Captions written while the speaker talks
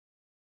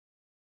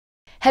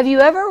Have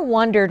you ever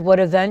wondered what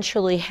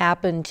eventually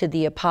happened to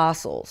the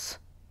apostles,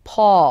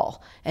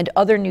 Paul, and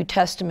other New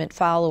Testament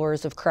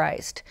followers of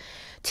Christ?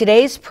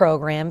 Today's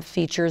program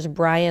features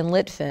Bryan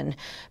Litfin,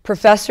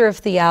 professor of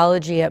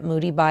theology at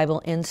Moody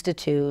Bible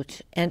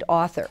Institute and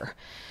author.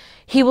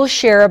 He will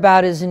share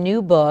about his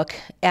new book,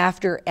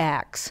 After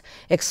Acts,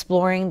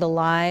 exploring the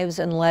lives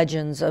and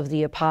legends of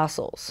the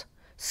apostles.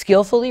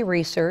 Skillfully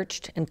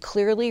researched and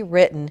clearly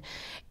written,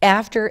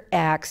 After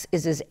Acts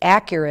is as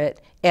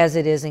accurate as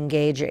it is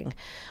engaging.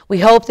 We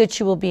hope that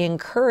you will be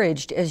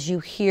encouraged as you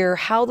hear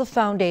how the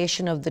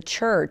foundation of the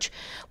church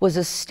was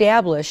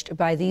established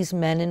by these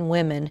men and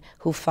women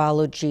who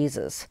followed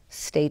Jesus.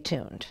 Stay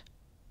tuned.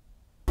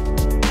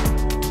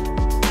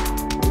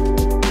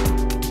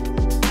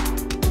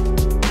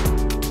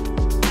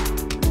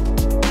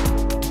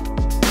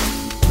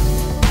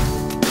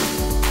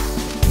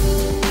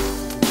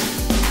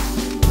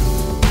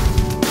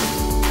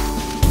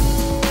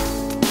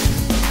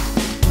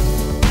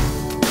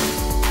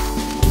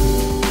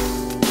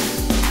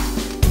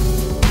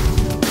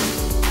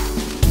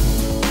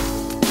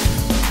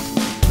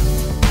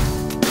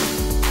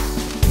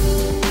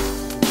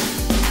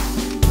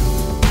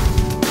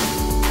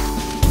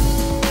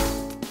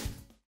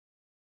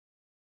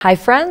 Hi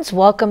friends,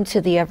 welcome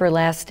to the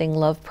Everlasting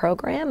Love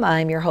Program.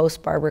 I'm your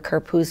host, Barbara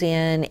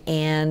Karpouzian,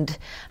 and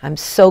I'm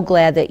so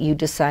glad that you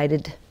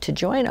decided to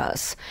join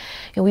us.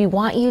 And we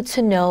want you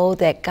to know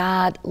that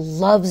God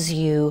loves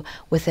you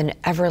with an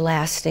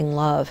everlasting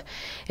love.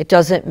 It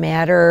doesn't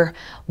matter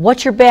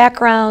what your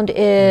background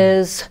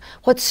is,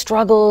 what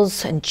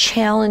struggles and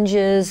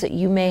challenges that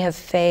you may have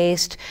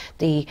faced,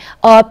 the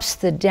ups,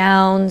 the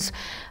downs.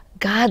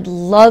 God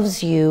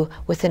loves you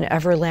with an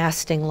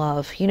everlasting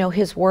love. You know,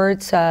 His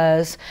Word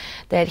says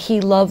that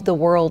He loved the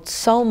world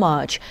so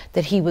much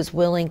that He was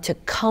willing to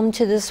come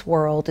to this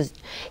world.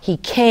 He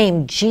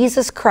came,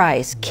 Jesus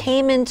Christ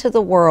came into the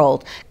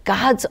world,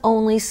 God's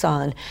only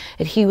Son,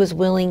 that He was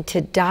willing to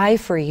die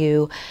for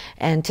you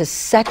and to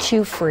set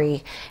you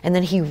free. And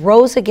then He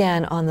rose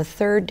again on the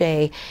third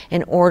day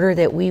in order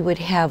that we would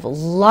have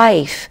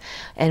life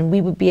and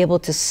we would be able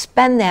to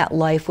spend that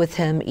life with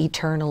Him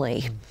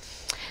eternally.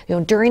 You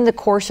know, during the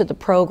course of the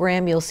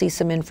program, you'll see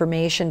some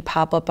information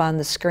pop up on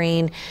the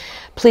screen.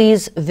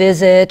 Please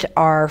visit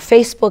our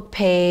Facebook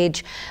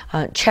page,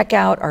 check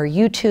out our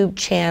YouTube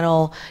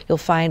channel. You'll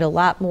find a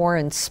lot more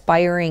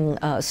inspiring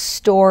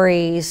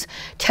stories,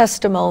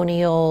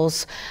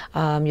 testimonials.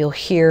 You'll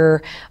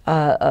hear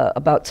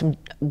about some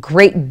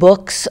great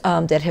books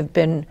that have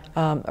been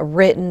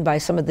written by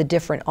some of the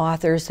different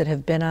authors that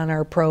have been on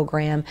our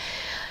program.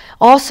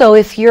 Also,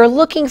 if you're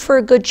looking for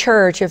a good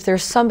church, if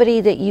there's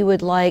somebody that you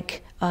would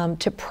like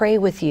to pray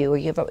with you, or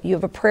you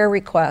have a prayer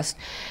request,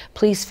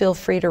 please feel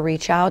free to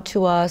reach out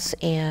to us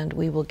and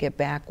we will get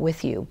back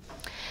with you.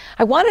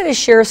 I wanted to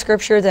share a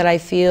scripture that I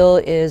feel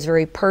is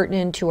very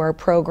pertinent to our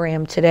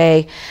program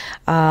today,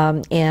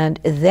 and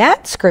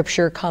that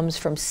scripture comes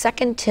from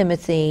 2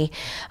 Timothy,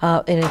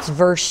 and it's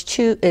verse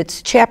 2.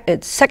 It's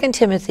 2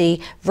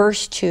 Timothy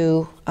verse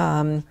 2.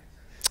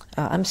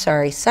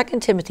 2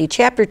 Timothy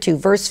chapter 2,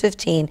 verse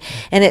 15,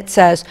 and it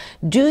says,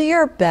 "Do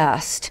your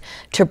best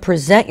to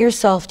present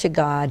yourself to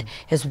God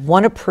as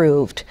one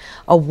approved,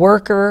 a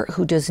worker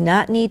who does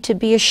not need to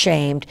be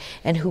ashamed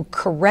and who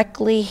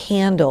correctly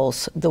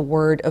handles the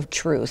word of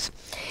truth."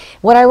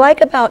 What I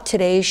like about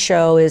today's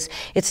show is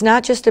it's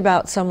not just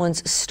about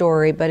someone's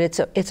story, but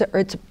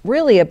it's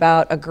really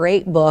about a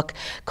great book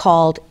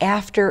called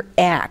After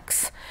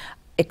Acts,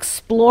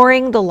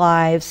 exploring the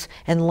lives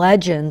and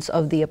legends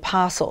of the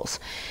apostles.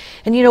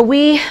 And you know,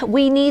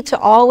 we need to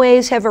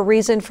always have a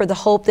reason for the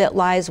hope that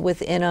lies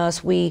within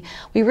us. We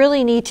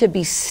really need to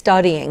be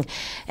studying.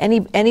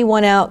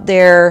 Anyone out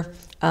there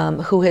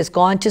who has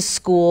gone to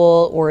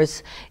school or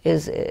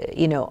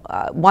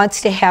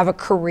wants to have a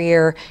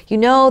career, you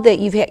know that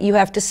you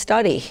have to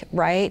study,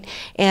 right?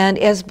 And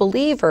as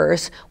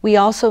believers, we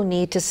also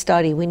need to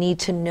study. We need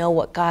to know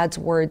what God's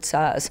Word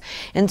says.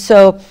 And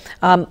so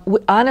on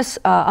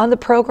the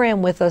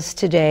program with us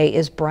today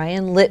is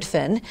Bryan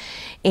Litfin,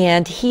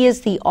 and he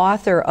is the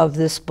author of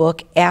this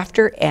book,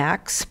 After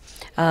Acts,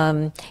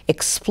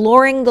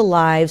 exploring the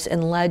lives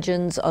and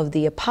legends of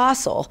the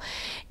apostle.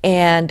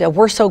 And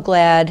we're so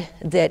glad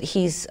that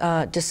he's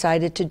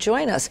decided to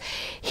join us.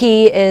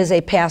 He is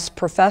a past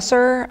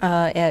professor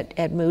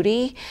at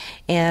Moody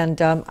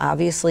and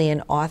obviously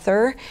an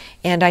author.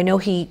 And I know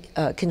he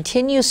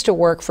continues to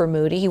work for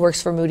Moody. He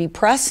works for Moody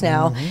Press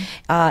now,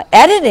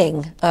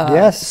 editing.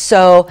 Yes.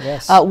 So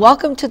yes.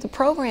 Welcome to the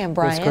program,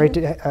 Bryan. It's great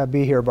to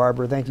be here,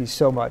 Barbara. Thank you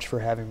so much for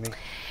having me.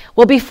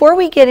 Well, before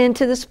we get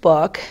into this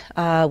book,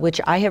 which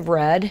I have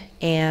read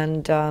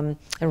and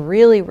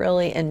really,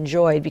 really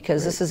enjoyed,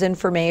 because this is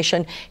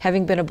information,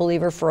 having been a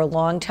believer for a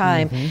long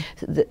time,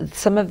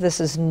 some of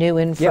this is new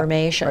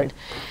information. Right.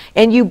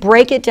 And you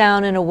break it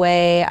down in a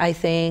way, I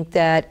think,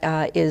 that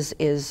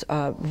is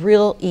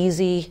real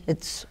easy.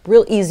 It's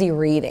real easy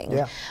reading.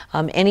 Yeah.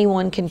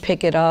 Anyone can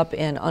pick it up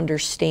and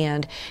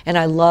understand. And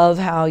I love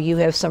how you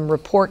have some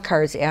report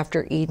cards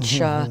after each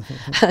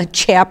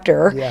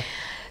chapter. Yeah.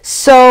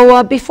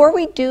 So before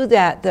we do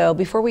that, though,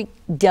 before we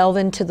delve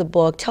into the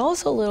book, tell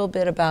us a little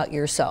bit about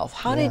yourself.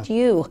 How did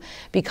you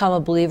become a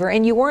believer?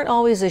 And you weren't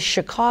always a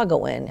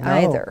Chicagoan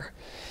either.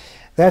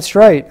 That's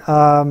right.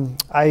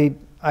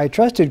 I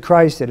trusted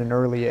Christ at an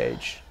early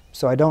age,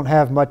 so I don't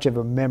have much of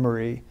a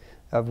memory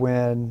of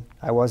when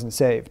I wasn't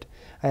saved.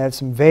 I have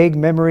some vague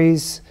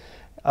memories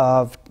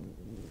of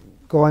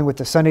going with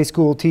the Sunday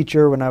school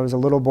teacher when I was a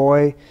little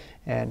boy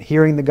and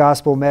hearing the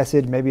gospel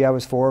message. Maybe I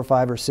was 4 or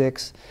 5 or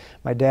 6.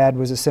 My dad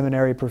was a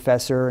seminary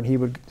professor, and he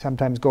would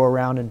sometimes go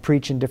around and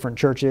preach in different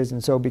churches.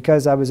 And so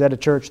because I was at a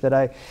church that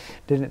I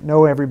didn't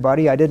know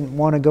everybody, I didn't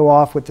want to go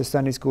off with the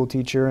Sunday school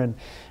teacher and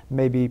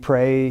maybe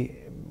pray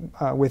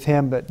with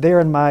him. But there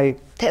in my...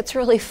 That's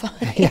really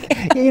funny.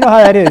 You know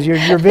how that is.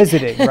 You're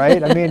visiting,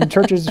 right? I mean,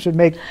 churches should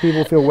make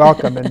people feel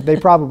welcome, and they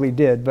probably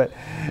did. But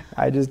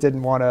I just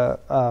didn't want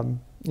to,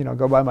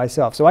 go by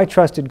myself. So I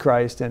trusted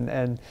Christ,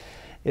 and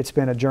it's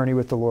been a journey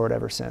with the Lord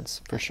ever since,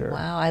 for sure.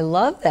 Wow, I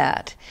love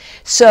that.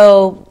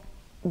 So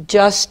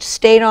just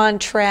stayed on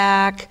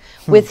track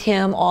with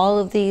him all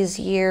of these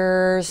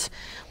years,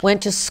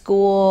 went to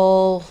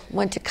school,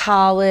 went to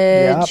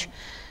college.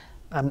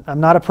 Yep. I'm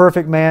not a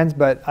perfect man,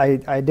 but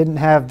I didn't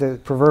have the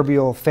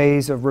proverbial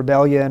phase of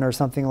rebellion or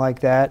something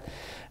like that.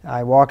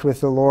 I walked with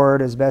the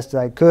Lord as best as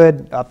I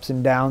could, ups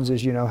and downs,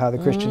 as you know how the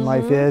Christian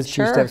life is,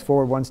 2 steps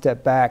forward, 1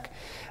 step back.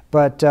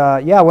 But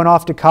yeah, I went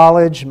off to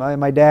college.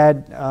 My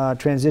dad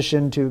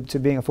transitioned to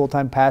being a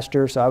full-time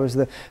pastor, so I was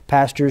the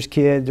pastor's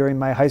kid during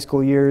my high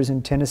school years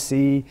in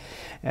Tennessee,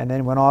 and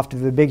then went off to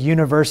the big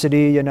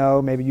university. You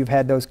know, maybe you've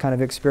had those kind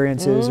of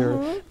experiences,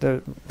 or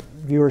the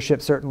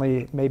viewership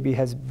certainly maybe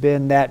has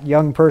been that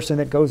young person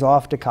that goes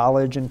off to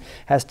college and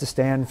has to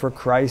stand for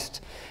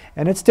Christ.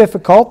 And it's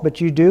difficult,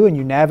 but you do, and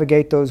you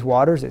navigate those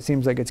waters. It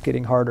seems like it's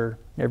getting harder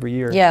every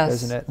year,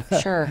 doesn't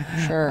it? Sure.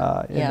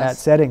 In that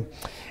setting.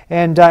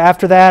 And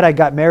after that, I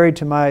got married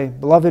to my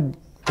beloved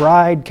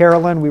bride,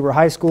 Carolyn. We were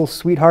high school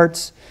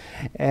sweethearts,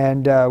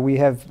 and we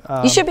have...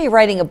 you should be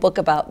writing a book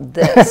about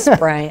this,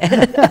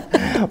 Bryan.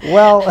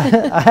 Well,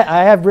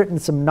 I have written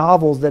some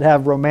novels that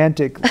have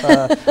romantic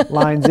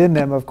lines in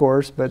them, of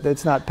course, but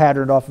it's not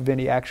patterned off of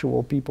any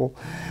actual people.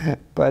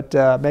 But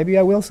maybe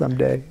I will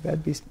someday.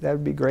 That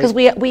would be great. Because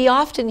we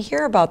often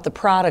hear about the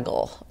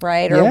prodigal,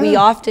 right? Or we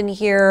often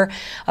hear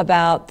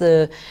about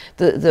the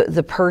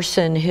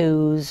person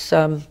who's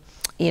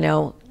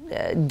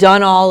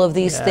done all of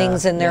these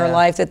things in their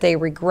life that they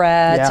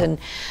regret, and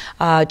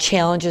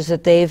challenges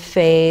that they've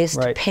faced,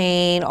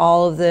 pain,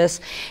 all of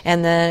this,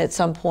 and then at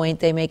some point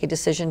they make a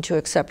decision to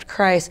accept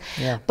Christ.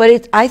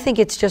 But I think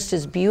it's just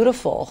as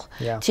beautiful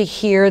to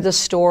hear the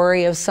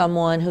story of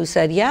someone who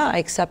said, I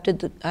accepted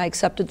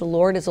the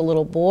Lord as a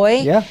little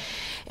boy.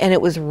 And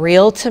it was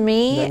real to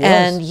me,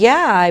 and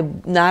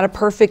I'm not a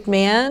perfect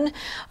man,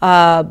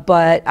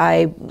 but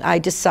I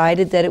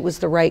decided that it was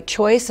the right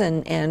choice,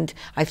 and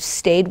I've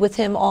stayed with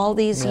him all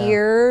these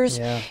years,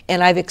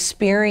 and I've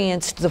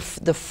experienced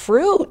the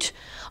fruit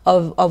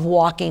of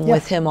walking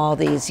with him all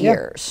these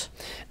years.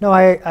 No,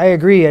 I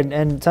agree,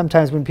 and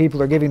sometimes when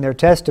people are giving their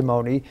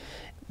testimony,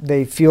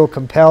 they feel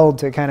compelled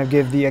to kind of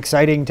give the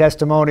exciting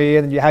testimony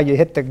and how you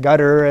hit the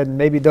gutter, and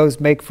maybe those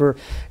make for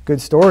good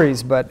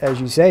stories. But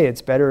as you say,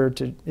 it's better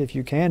to, if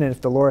you can, and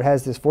if the Lord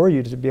has this for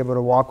you, to be able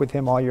to walk with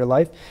him all your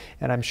life.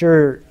 And I'm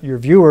sure your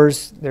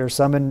viewers, there's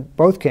some in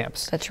both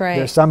camps. That's right.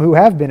 There's some who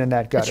have been in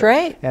that gutter. That's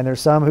right. And there's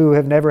some who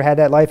have never had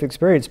that life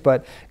experience.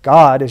 But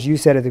God, as you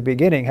said at the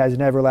beginning, has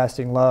an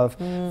everlasting love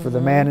for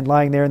the man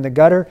lying there in the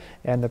gutter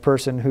and the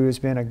person who has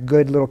been a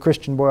good little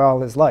Christian boy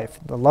all his life.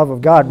 The love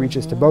of God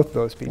reaches to both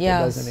those people,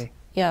 doesn't he?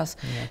 Yes.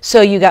 So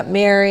you got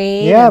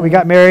married? Yeah, we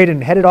got married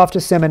and headed off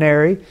to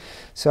seminary.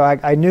 So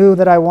I knew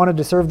that I wanted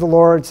to serve the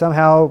Lord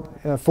somehow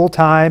full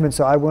time, and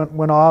so I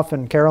went off,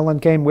 and Carolyn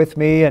came with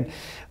me, and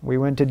we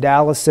went to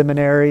Dallas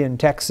Seminary in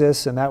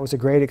Texas, and that was a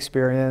great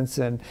experience.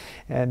 And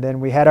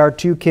then we had our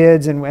 2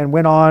 kids, and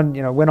went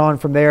on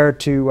from there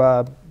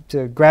to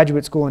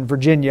graduate school in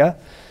Virginia.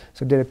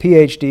 So did a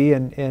PhD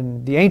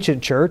in the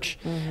ancient church,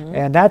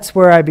 and that's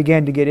where I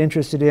began to get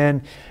interested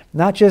in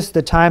not just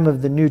the time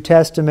of the New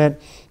Testament,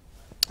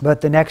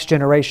 but the next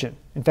generation.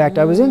 In fact,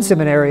 I was in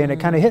seminary, and it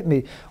kind of hit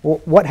me, well,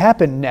 what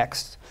happened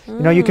next? You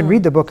know, you can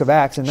read the book of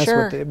Acts, and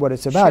that's what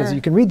it's about. Is you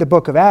can read the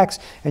book of Acts,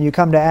 and you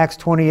come to Acts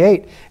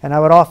 28, and I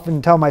would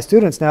often tell my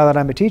students, now that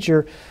I'm a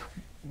teacher,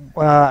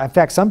 in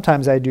fact,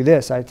 sometimes I do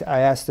this. I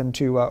ask them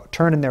to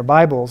turn in their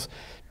Bibles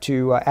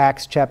to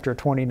Acts chapter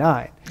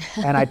 29,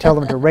 and I tell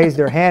them to raise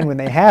their hand when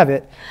they have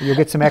it. You'll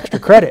get some extra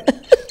credit.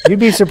 You'd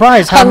be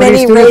surprised how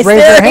many students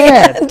raise their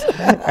hand.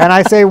 And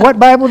I say, what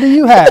Bible do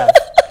you have?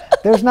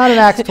 There's not an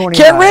Acts 29.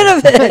 Get rid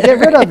of it. Get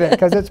rid of it,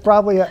 because it's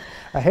probably a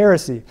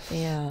heresy.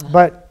 Yeah.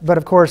 But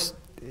of course,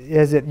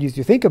 as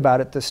you think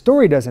about it, the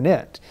story doesn't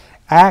end.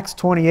 Acts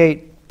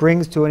 28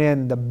 brings to an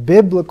end the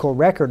biblical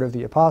record of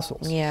the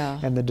apostles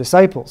and the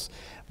disciples.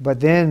 But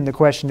then the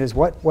question is,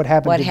 what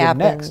happens What to them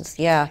happens? next?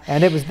 Yeah.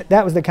 And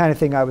that was the kind of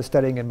thing I was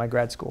studying in my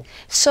grad school.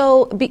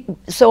 So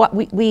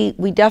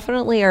we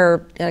definitely are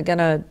going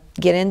to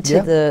get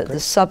into the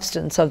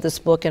substance of this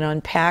book and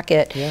unpack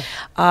it. Yeah.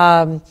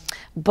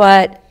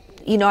 But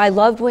I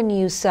loved when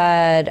you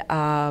said,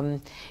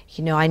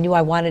 I knew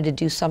I wanted to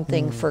do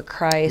something for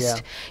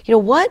Christ. Yeah.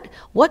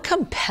 What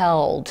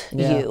compelled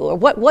you, or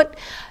what?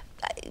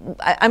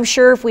 I'm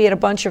sure if we had a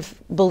bunch of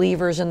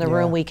believers in the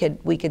room, we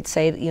could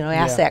say,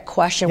 ask that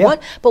question. Yeah.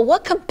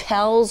 What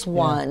compels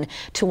one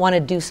to want to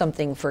do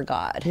something for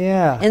God?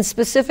 Yeah. And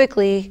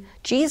specifically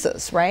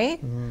Jesus, right?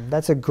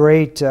 That's a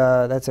great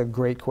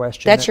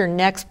question. That's your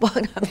next book.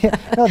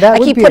 No, that I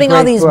would keep be a putting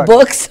all great these book.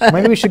 books.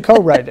 Maybe we should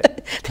co-write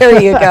it.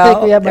 There you go. I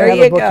think we might there have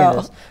you a book go. in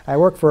this. I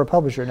work for a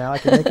publisher now. I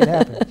can make it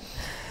happen.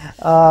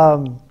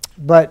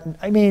 But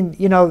I mean,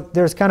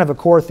 there's kind of a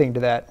core thing to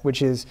that,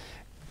 which is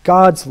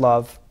God's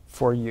love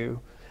for you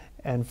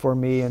and for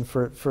me and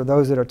for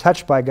those that are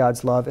touched by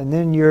God's love. And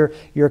then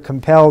you're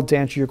compelled, to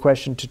answer your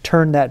question, to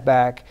turn that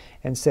back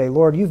and say,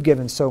 Lord, you've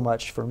given so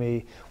much for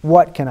me.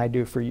 What can I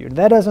do for you? And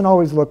that doesn't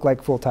always look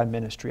like full-time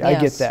ministry. Yes,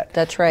 I get that.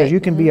 that's right. Because you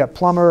can be a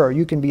plumber, or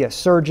you can be a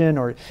surgeon,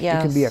 or you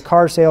can be a Yes.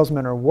 car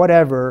salesman, or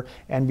whatever,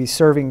 and be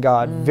serving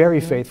God very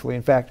faithfully.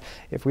 In fact,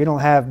 if we don't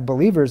have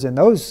believers in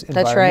those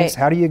environments,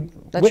 how do you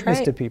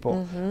witness to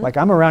people? Like,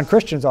 I'm around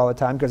Christians all the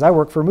time because I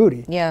work for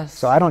Moody. Yes.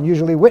 So I don't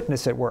usually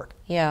witness at work.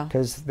 Yeah.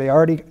 Because they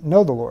already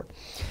know the Lord.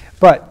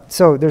 But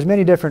so there's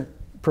many different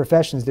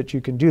professions that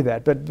you can do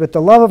that. But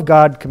the love of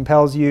God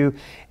compels you.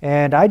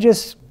 And I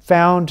just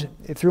found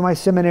through my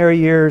seminary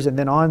years and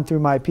then on through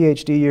my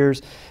PhD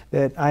years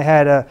that I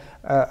had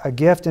a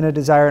gift and a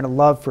desire and a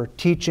love for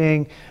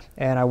teaching,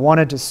 and I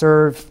wanted to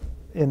serve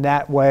in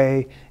that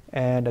way.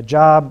 And a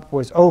job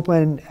was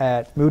open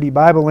at Moody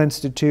Bible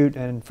Institute,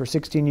 and for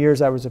 16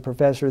 years I was a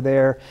professor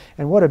there.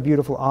 And what a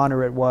beautiful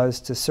honor it was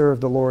to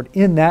serve the Lord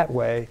in that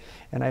way.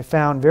 And I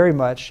found very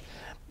much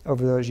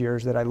over those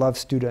years that I love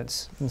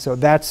students. And so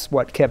that's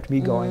what kept me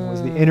going,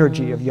 was the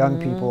energy of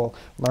young people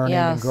learning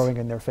and growing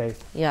in their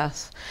faith.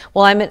 Yes.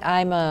 Well,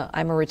 I'm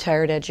a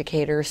retired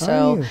educator,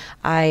 so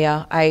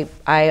I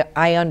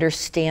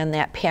understand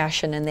that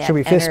passion and that Should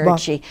we fist bump?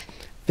 energy.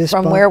 Fist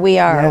From bump? where we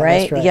are, Yeah, right?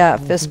 that's right. Yeah,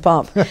 fist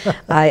bump.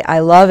 I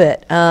love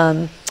it.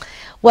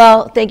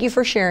 Well, thank you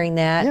for sharing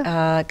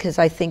that, because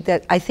I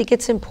think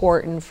it's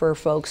important for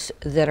folks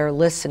that are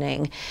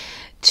listening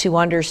to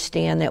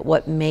understand that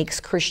what makes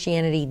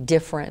Christianity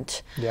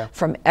different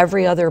from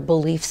every other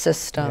belief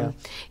system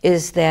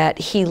is that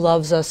He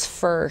loves us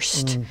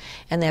first,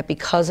 and that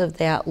because of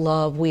that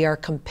love, we are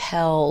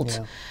compelled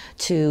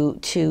to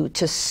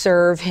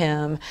serve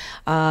Him.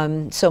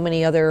 So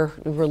many other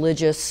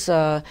religious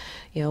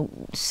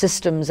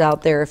systems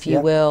out there, if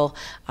you will,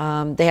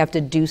 they have to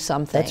do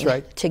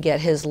something to get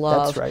His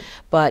love.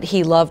 But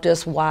He loved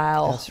us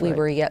while we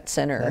were yet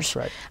sinners.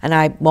 And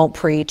I won't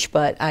preach,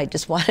 but I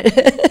just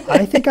wanted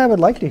I think I would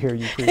like to hear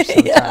you preach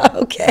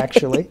sometime,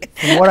 actually.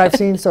 From what I've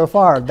seen so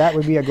far, that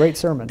would be a great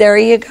sermon. There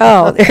you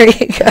go. There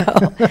you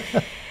go.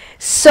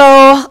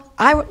 So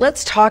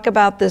let's talk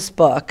about this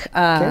book.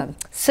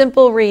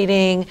 Simple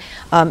reading,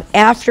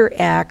 After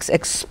Acts,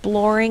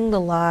 exploring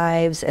the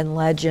lives and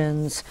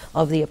legends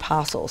of the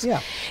apostles.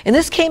 And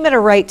this came at a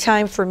right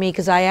time for me,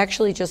 because I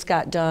actually just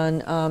got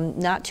done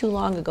not too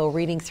long ago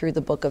reading through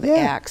the book of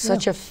Acts.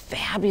 Such a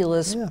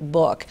fabulous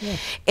book.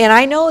 And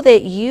I know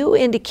that you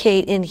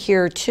indicate in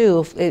here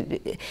too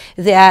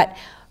that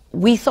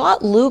we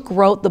thought Luke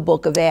wrote the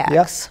book of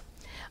Acts.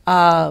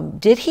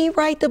 Did he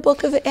write the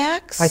book of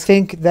Acts? I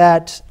think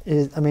that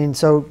is,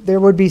 so there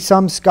would be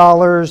some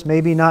scholars,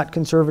 maybe not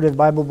conservative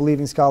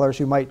Bible-believing scholars,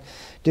 who might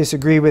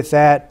disagree with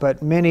that,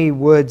 but many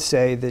would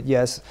say that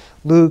yes,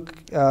 Luke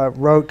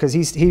wrote, because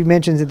he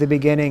mentions at the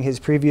beginning his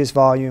previous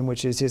volume,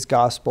 which is his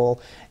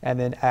gospel, and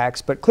then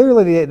Acts, but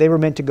clearly they were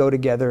meant to go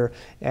together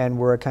and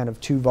were a kind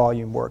of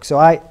two-volume work. So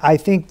I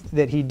think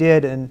that he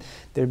did, and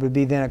there would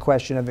be then a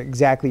question of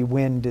exactly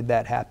when did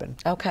that happen.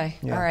 Okay,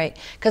 all right,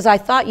 because I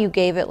thought you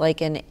gave it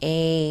like an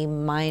A-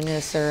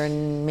 or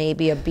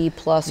maybe a B+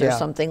 or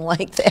something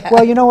like that.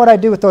 Well, you know what I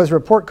do with those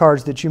report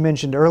cards that you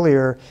mentioned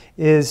earlier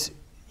is,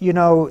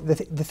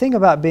 the thing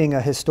about being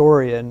a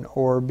historian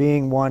or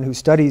being one who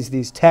studies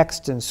these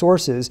texts and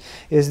sources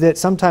is that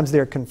sometimes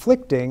they're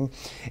conflicting,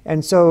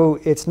 and so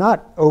it's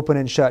not open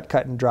and shut,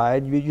 cut and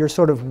dried. You're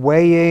sort of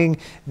weighing,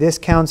 this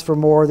counts for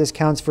more, this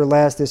counts for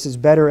less, this is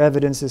better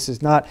evidence, this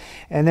is not,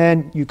 and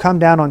then you come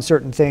down on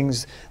certain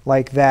things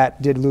like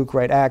that. Did Luke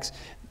write Acts?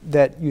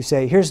 That you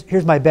say,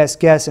 here's my best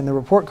guess, and the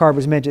report card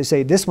was meant to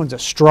say, this one's a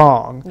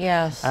strong.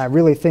 Yes. I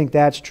really think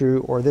that's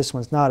true, or this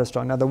one's not as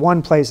strong. Now, the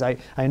one place I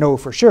know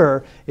for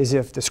sure is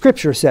if the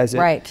Scripture says it.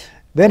 Right.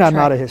 Then I'm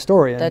not a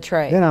historian. That's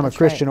right. Then I'm a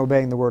Christian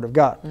obeying the Word of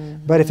God.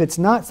 But if it's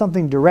not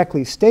something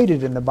directly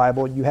stated in the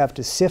Bible, you have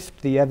to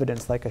sift the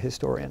evidence like a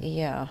historian.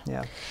 Yeah.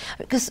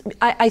 Because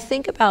I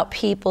think about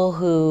people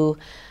who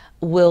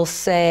will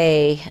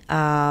say,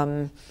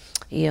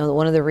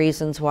 one of the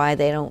reasons why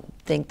they don't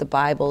think the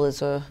Bible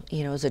is a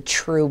is a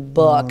true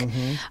book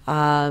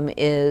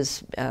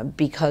is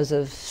because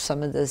of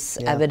some of this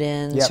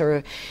evidence,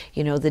 or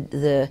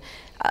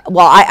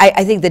well,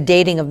 I think the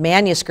dating of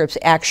manuscripts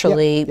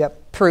actually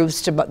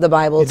proves to the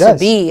Bible to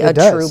be a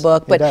true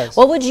book. But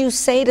what would you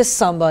say to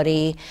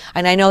somebody?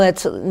 And I know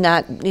that's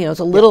not, it's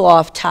a little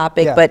off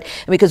topic, but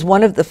because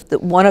one of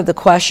the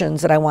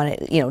questions that I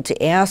wanted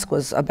to ask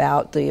was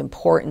about the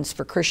importance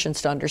for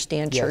Christians to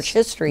understand church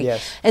history,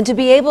 and to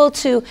be able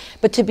to,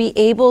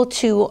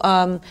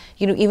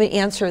 even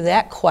answer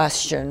that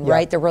question,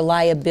 right? The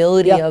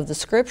reliability of the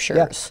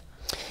scriptures.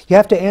 You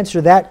have to answer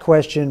that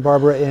question,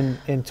 Barbara,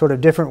 in sort of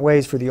different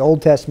ways for the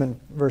Old Testament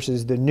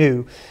versus the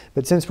New.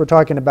 But since we're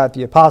talking about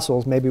the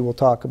apostles, maybe we'll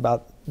talk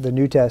about the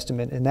New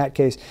Testament in that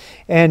case.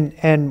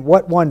 And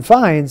what one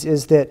finds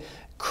is that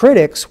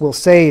critics will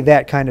say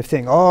that kind of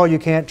thing. Oh, you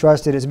can't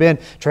trust it. It's been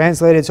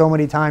translated so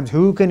many times.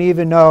 Who can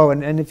even know?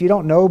 And if you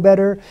don't know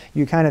better,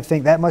 you kind of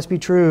think that must be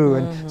true,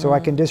 and so I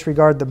can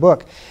disregard the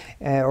book.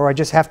 Or I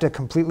just have to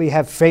completely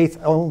have faith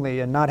only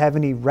and not have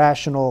any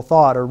rational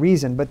thought or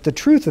reason. But the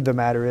truth of the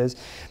matter is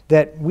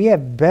that we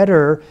have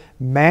better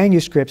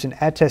manuscripts and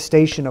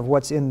attestation of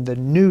what's in the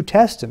New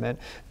Testament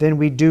than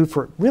we do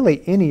for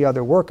really any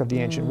other work of the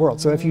ancient world.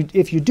 So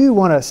if you do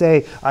want to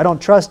say, I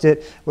don't trust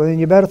it, well, then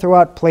you better throw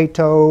out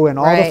Plato and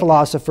all the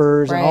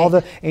philosophers and all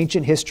the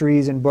ancient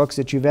histories and books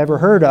that you've ever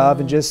heard of,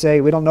 and just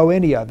say, we don't know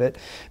any of it,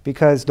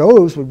 because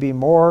those would be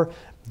more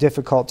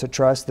difficult to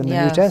trust than the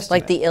New Testament.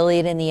 Like the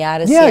Iliad and the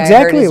Odyssey. Yeah,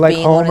 exactly, like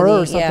Homer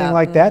or something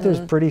like that. There's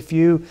pretty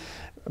few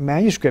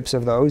manuscripts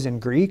of those in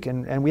Greek,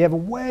 and we have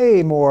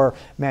way more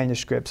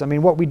manuscripts. I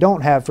mean, what we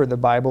don't have for the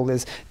Bible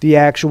is the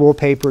actual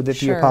paper that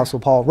the Apostle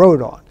Paul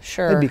wrote on.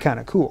 That'd be kind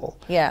of cool.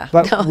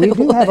 But we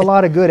do have a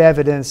lot of good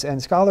evidence,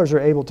 and scholars are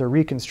able to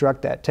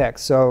reconstruct that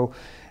text. So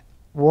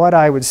what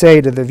I would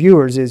say to the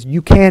viewers is,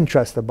 you can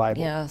trust the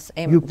Bible.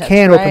 You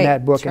can open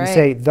that book and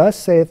say, thus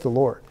saith the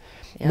Lord.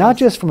 Not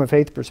just from a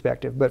faith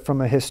perspective, but from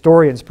a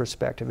historian's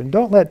perspective. And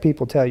don't let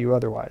people tell you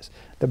otherwise.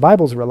 The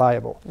Bible's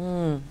reliable.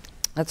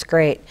 That's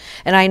great.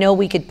 And I know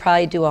we could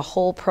probably do a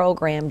whole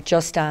program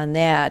just on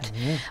that,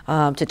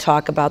 to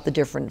talk about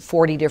the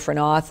 40 different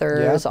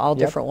authors, all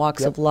different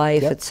walks of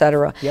life,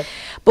 etc.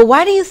 But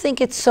why do you think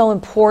it's so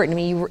important? I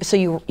mean,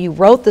 you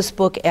wrote this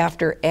book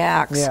after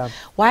Acts.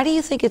 Why do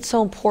you think it's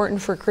so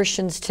important for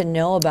Christians to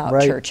know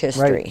about church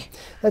history?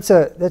 That's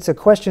a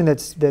question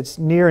that's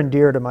near and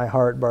dear to my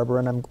heart,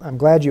 Barbara, and I'm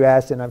glad you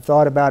asked, and I've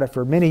thought about it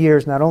for many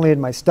years, not only in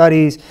my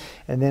studies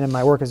and then in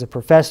my work as a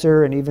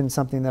professor, and even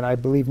something that I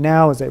believe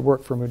now as I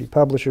work for Moody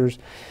Publishers.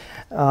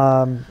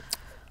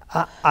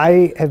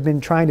 I have been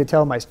trying to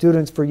tell my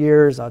students for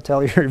years, I'll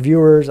tell your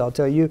viewers, I'll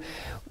tell you,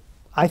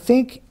 I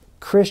think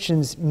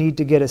Christians need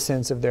to get a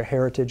sense of their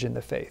heritage in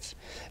the faith.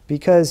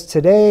 Because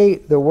today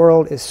the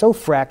world is so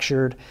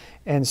fractured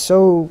and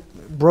so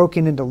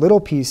broken into little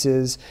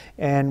pieces,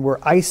 and we're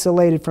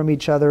isolated from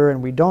each other,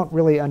 and we don't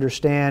really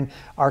understand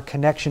our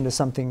connection to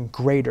something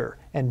greater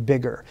and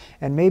bigger.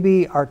 And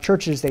maybe our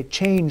churches, they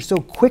change so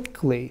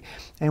quickly,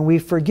 and we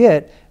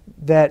forget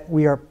that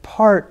we are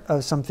part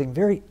of something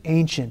very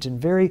ancient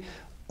and very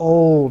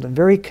old and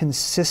very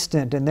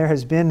consistent, and there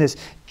has been this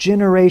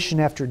generation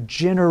after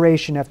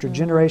generation after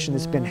generation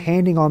that's been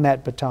handing on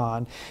that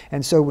baton.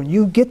 And so when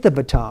you get the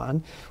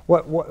baton,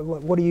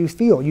 what do you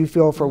feel? You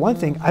feel, for one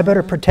thing, I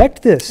better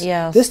protect this.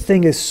 This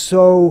thing is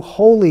so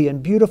holy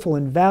and beautiful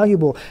and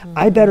valuable.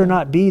 I better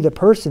not be the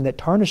person that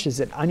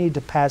tarnishes it. I need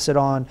to pass it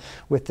on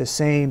with the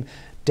same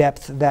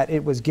depth that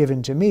it was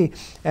given to me.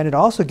 And it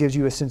also gives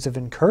you a sense of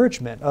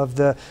encouragement of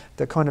the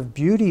kind of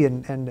beauty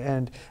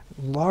and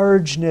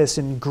largeness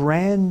and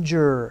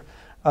grandeur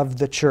of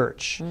the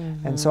church.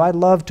 And so I'd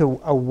love to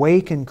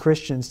awaken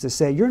Christians to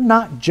say, you're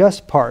not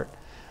just part,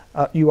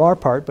 you are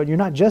part, but you're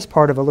not just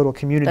part of a little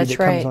community that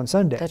comes on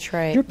Sunday.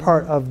 You're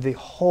part of the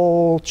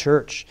whole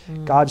church,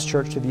 God's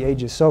church to the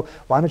ages. So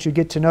why don't you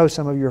get to know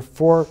some of your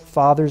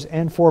forefathers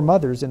and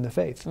foremothers in the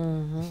faith?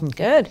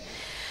 Good.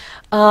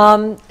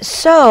 I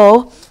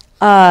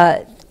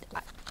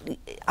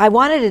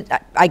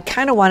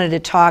kind of wanted to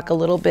talk a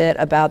little bit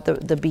about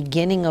the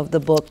beginning of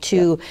the book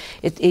too.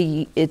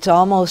 It's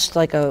almost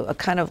like a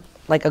kind of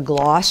like a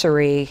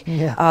glossary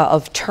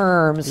of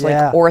terms,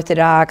 like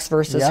orthodox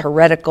versus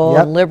heretical,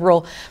 and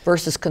liberal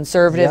versus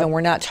conservative, and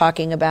we're not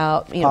talking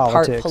about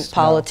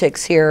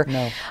politics here.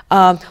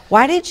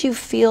 Why did you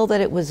feel that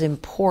it was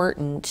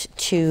important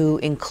to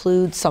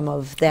include some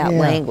of that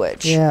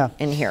language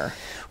in here?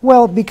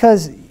 Well,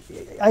 because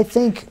I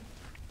think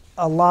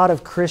a lot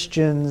of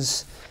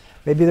Christians,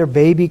 maybe they're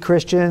baby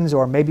Christians,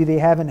 or maybe they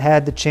haven't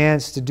had the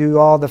chance to do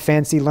all the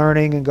fancy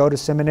learning and go to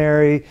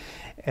seminary,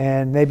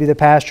 and maybe the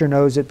pastor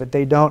knows it, but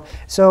they don't.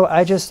 So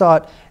I just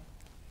thought,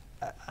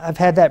 I've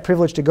had that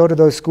privilege to go to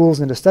those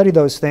schools and to study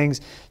those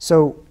things,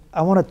 so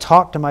I want to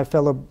talk to my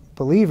fellow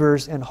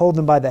believers and hold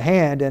them by the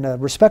hand in a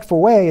respectful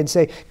way and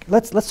say,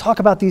 let's talk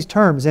about these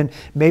terms, and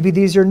maybe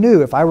these are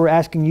new. If I were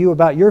asking you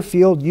about your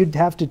field, you'd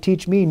have to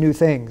teach me new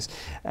things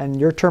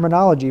and your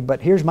terminology,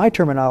 but here's my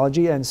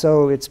terminology, and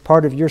so it's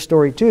part of your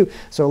story too.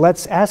 So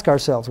let's ask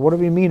ourselves, what do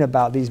we mean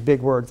about these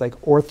big words like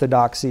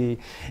orthodoxy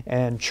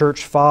and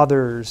church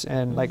fathers,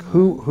 and like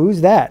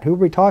who's that? Who are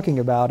we talking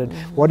about? And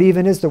what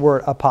even is the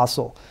word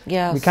apostle?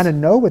 Yes. We kind of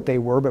know what they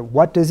were, but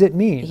what does it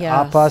mean?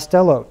 Yes.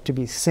 Apostello, to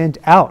be sent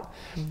out.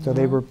 So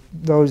they were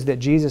those that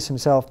Jesus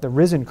himself, the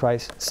risen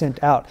Christ,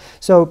 sent out.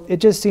 So it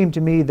just seemed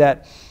to me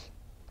that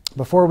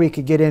before we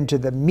could get into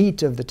the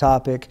meat of the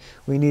topic,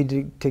 we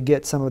need to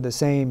get some of the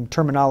same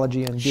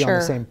terminology and be on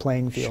the same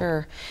playing field.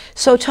 Sure.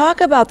 So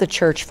talk about the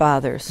church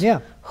fathers.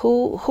 Yeah.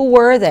 Who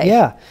were they?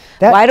 Yeah.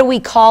 Why do we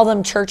call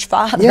them church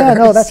fathers? Yeah,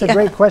 no, that's a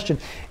great question.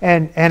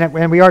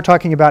 And we are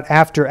talking about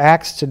after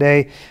Acts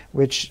today,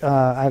 which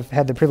I've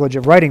had the privilege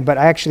of writing, but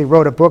I actually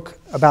wrote a book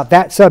about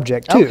that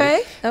subject too,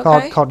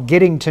 called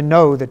Getting to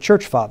Know the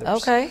Church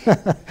Fathers. Okay.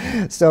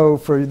 So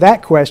for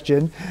that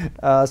question,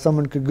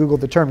 someone could Google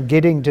the term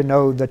Getting to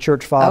Know the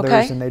Church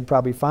Fathers, and they'd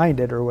probably find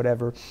it or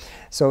whatever.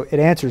 So it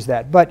answers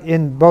that. But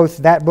in both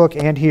that book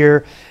and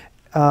here,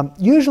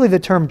 usually the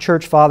term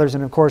church fathers,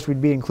 and of course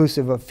we'd be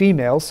inclusive of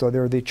females, so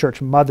there are the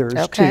church mothers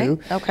too.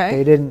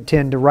 They didn't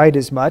tend to write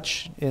as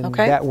much in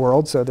that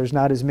world, so there's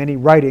not as many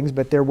writings,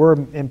 but there were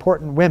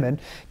important women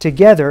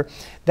together.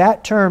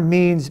 That term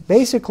means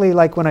basically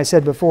like when I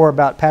said before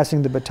about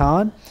passing the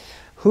baton.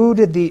 Who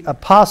did the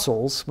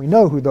apostles, we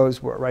know who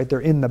those were, right?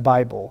 They're in the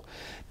Bible.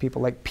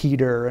 People like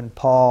Peter and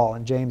Paul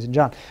and James and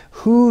John.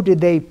 Who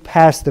did they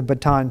pass the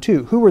baton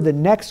to? Who were the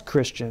next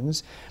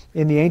Christians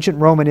in the ancient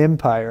Roman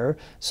Empire?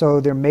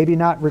 So they're maybe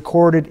not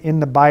recorded in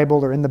the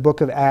Bible or in the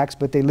book of Acts,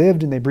 but they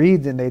lived and they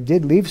breathed and they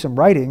did leave some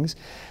writings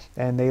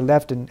and they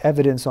left an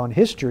evidence on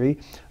history.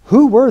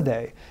 Who were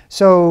they?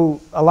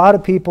 So a lot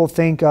of people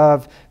think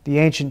of the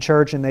ancient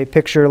church and they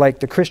picture like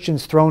the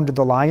Christians thrown to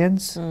the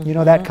lions. You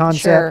know that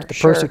concept, the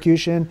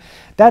persecution.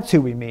 That's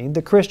who we mean.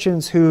 The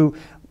Christians who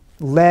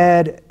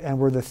led and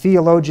were the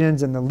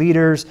theologians and the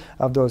leaders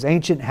of those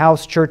ancient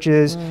house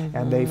churches,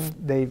 and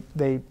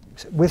they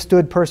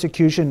withstood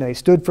persecution. They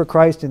stood for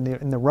Christ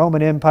in the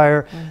Roman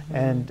Empire,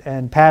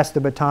 and passed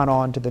the baton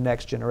on to the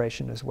next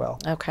generation as well.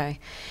 Okay,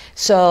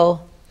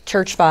 so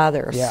church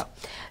fathers. Yeah.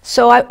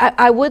 So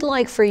I would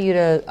like for you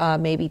to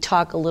maybe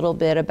talk a little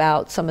bit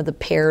about some of the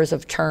pairs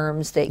of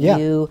terms that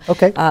you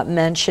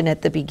mentioned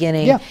at the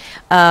beginning.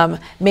 Yeah.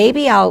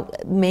 Maybe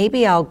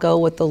I'll go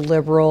with the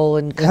liberal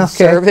and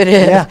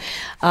conservative.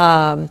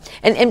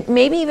 And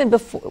maybe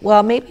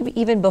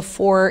even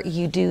before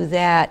you do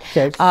that,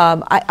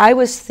 I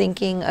was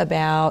thinking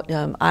about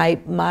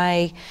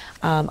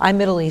I'm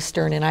Middle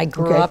Eastern, and I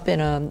grew up in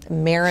a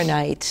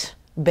Maronite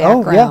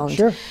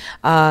background.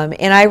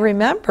 And I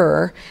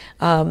remember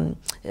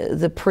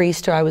the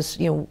priest who I was,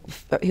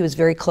 he was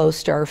very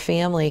close to our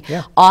family,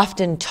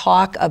 often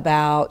talk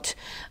about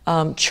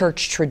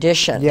church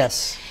tradition.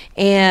 Yes.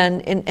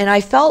 And I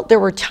felt there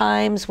were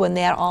times when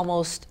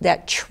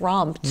that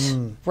trumped,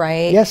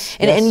 right? Yes.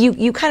 And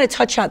you kind of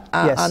touch on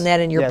that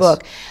in your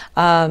book.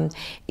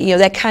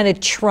 That kind of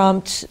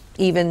trumped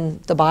even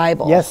the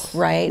Bible,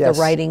 right? The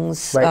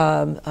writings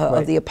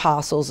of the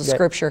apostles, the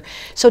scripture.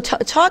 So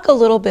talk a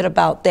little bit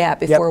about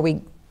that before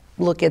we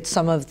look at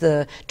some of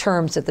the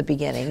terms at the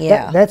beginning.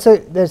 That's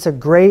a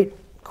great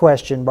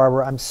question,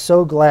 Barbara. I'm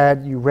so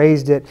glad you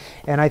raised it,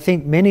 and I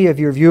think many of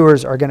your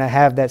viewers are going to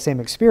have that same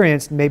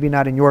experience, maybe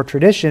not in your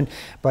tradition,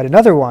 but in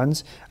other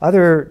ones,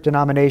 other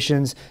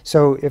denominations.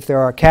 So if there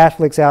are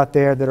Catholics out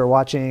there that are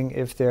watching,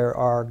 if there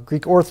are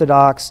Greek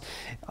Orthodox,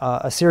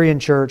 Assyrian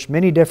Church,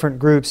 many different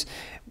groups,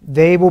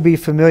 they will be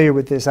familiar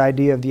with this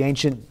idea of the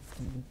ancient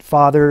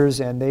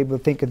fathers, and they will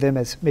think of them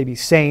as maybe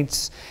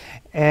saints.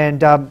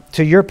 And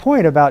to your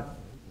point about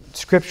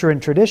Scripture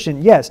and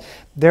tradition, yes,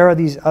 there are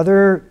these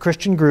other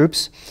Christian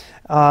groups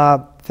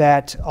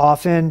that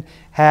often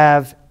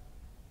have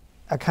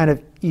a kind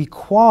of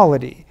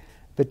equality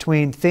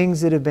between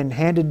things that have been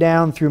handed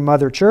down through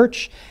Mother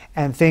Church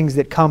and things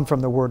that come from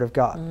the Word of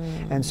God.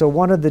 And so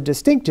one of the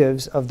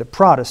distinctives of the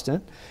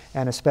Protestant,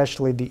 and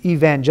especially the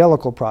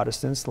evangelical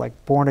Protestants,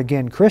 like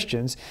born-again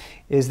Christians,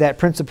 is that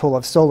principle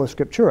of sola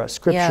scriptura,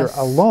 Scripture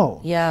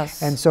alone.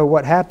 And so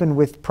what happened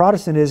with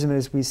Protestantism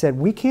is we said,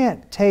 we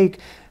can't take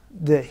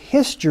the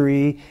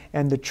history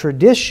and the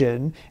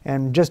tradition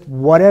and just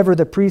whatever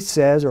the priest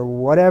says or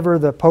whatever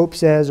the Pope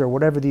says or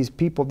whatever these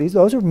people,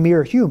 those are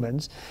mere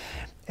humans.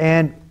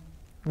 And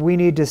we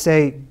need to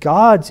say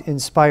God's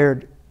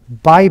inspired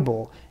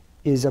Bible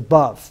is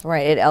above.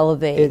 Right, it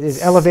elevates. It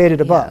is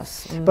elevated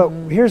above. But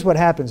here's what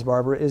happens,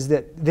 Barbara, is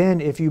that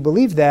then if you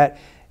believe that,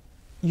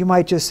 you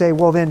might just say,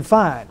 well then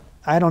fine,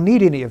 I don't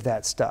need any of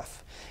that stuff.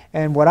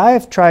 And what I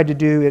have tried to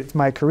do in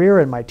my career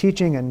and my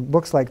teaching and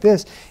books like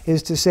this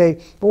is to say,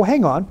 well,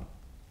 hang on.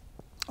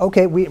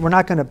 Okay, we're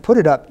not going to put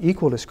it up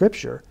equal to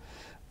Scripture,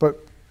 but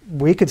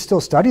we could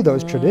still study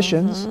those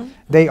traditions.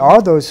 They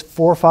are those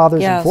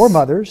forefathers and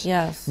foremothers.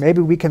 Yes.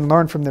 Maybe we can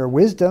learn from their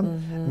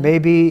wisdom.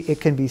 Maybe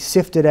it can be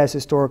sifted as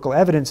historical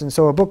evidence. And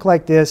so a book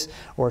like this,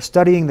 or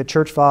studying the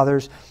church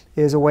fathers,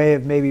 is a way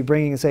of maybe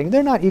bringing and saying,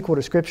 they're not equal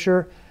to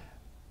Scripture,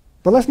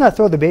 but let's not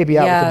throw the baby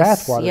out with the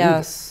bathwater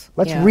either.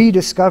 Let's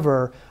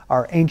rediscover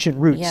our ancient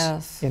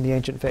roots in the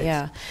ancient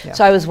faith.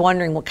 So I was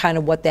wondering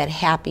what that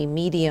happy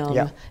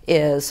medium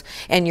is,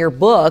 and your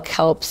book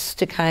helps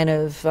to kind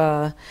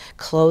of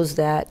close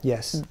that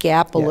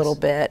gap a little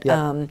bit.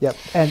 And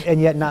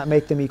yet not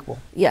make them equal.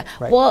 Right.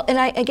 Well, and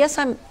I guess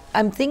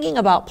I'm thinking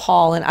about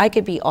Paul, and I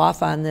could be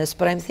off on this,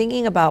 but I'm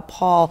thinking about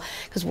Paul,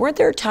 because weren't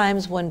there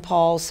times when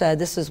Paul said,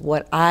 this is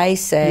what I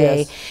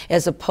say,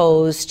 as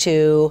opposed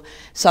to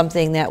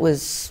something that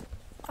was,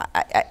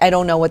 I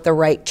don't know what the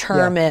right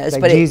term is,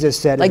 like but Jesus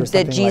said, like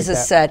that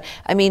Jesus said.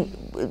 I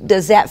mean,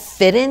 does that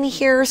fit in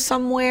here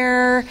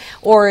somewhere,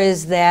 or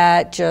is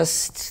that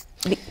just,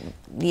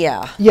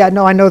 Yeah,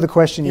 no, I know the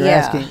question you're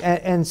asking.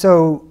 And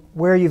so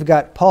where you've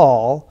got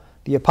Paul,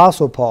 the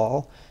Apostle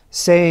Paul,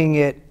 saying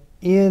it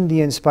in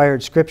the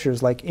inspired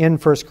scriptures, like in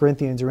 1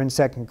 Corinthians or in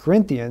 2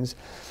 Corinthians,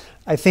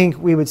 I think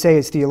we would say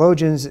as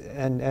theologians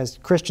and as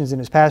Christians and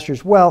as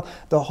pastors, well,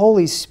 the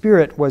Holy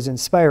Spirit was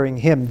inspiring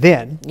him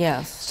then.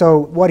 So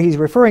what he's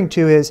referring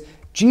to is,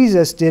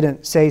 Jesus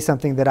didn't say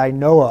something that I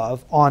know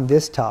of on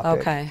this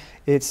topic.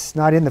 It's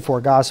not in the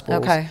four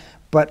Gospels.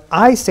 But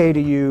I say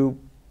to you,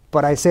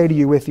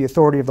 with the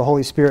authority of the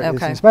Holy Spirit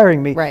is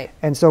inspiring me.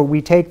 And so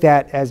we take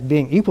that as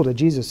being equal to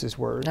Jesus'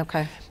 word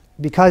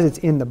because it's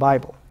in the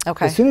Bible.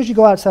 As soon as you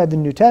go outside the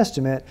New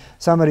Testament,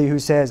 somebody who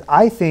says,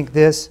 I think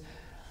this,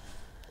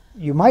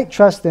 you might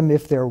trust them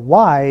if they're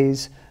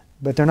wise,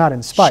 but they're not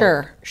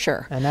inspired.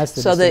 And that's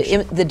the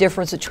distinction. So the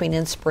difference between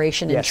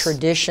inspiration and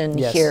tradition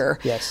here.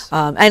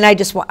 And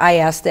I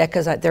asked that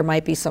because there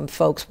might be some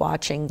folks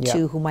watching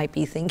too who might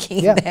be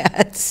thinking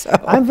that. So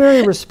I'm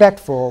very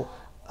respectful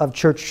of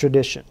church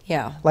tradition.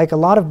 Like a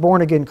lot of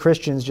born-again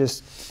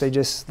Christians they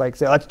just like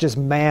say, that's just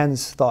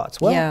man's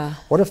thoughts. Well,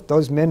 what if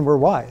those men were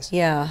wise?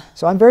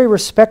 So I'm very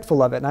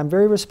respectful of it, and I'm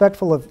very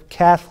respectful of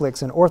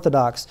Catholics and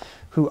Orthodox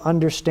who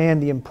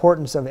understand the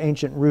importance of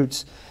ancient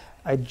roots.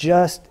 I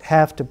just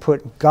have to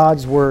put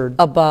God's word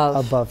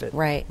above it.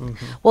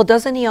 Well,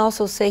 doesn't he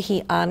also say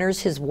he honors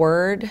his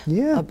word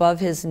above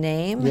his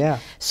name?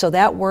 So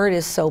that word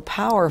is so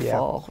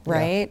powerful,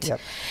 right?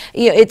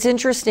 It's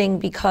interesting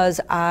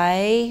because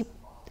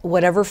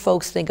whatever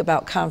folks think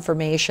about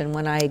confirmation,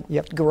 when I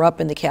grew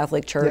up in the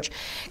Catholic Church,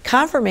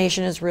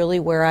 confirmation is really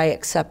where I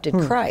accepted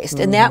Christ.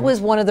 And that was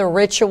one of the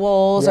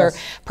rituals or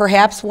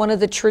perhaps one of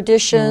the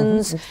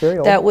traditions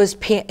that was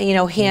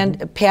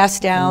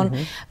passed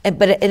down.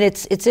 And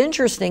it's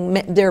interesting,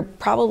 there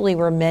probably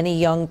were many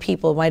young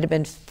people, it might have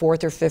been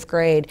 4th or 5th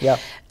grade,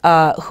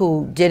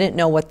 who didn't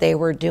know what they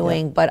were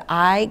doing, but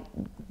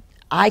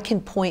I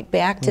can point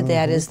back to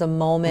that as the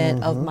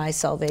moment of my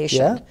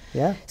salvation.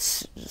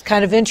 It's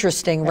kind of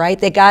interesting, right?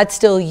 That God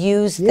still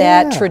used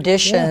that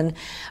tradition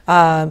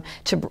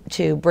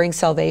to bring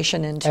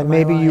salvation into my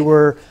life. And maybe you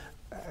were,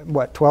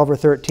 12 or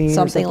 13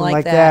 something or something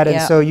like that.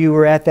 And so you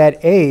were at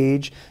that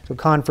age. So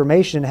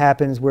confirmation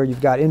happens where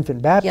you've got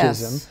infant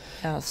baptism.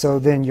 So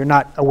then you're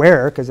not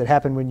aware because it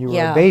happened when you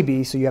were a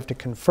baby, so you have to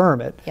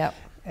confirm it.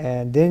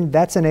 And then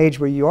that's an age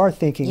where you are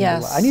thinking,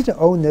 I need to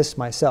own this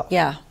myself.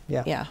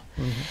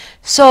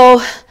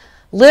 So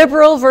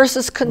liberal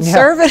versus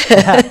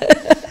conservative.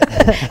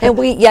 And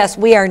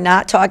we are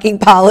not talking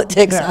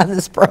politics on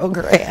this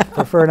program.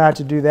 Prefer not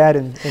to do that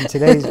in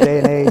today's day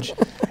and age,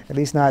 at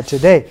least not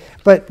today.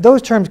 But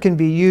those terms can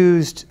be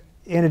used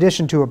in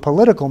addition to a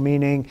political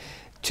meaning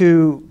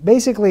to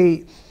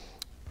basically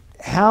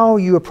how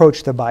you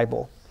approach the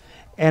Bible.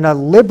 And a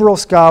liberal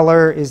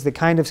scholar is the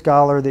kind of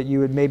scholar that you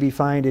would maybe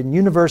find in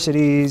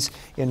universities,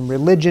 in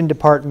religion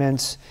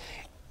departments,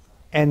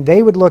 and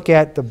they would look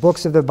at the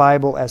books of the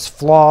Bible as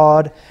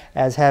flawed,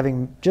 as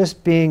having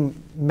just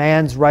being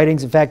man's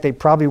writings. In fact, they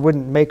probably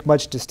wouldn't make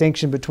much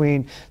distinction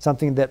between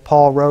something that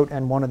Paul wrote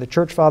and one of the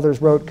church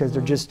fathers wrote, because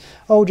they're just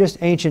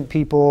ancient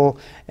people,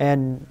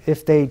 and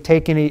if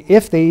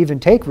they even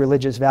take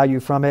religious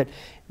value from it,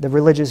 the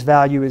religious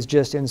value is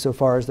just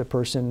insofar as the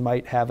person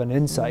might have an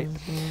insight.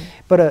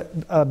 But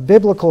a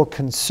biblical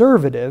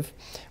conservative,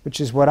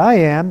 which is what I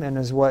am and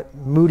is what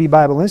Moody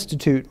Bible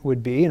Institute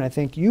would be, and I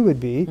think you would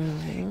be,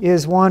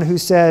 is one who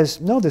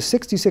says, no, the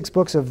 66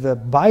 books of the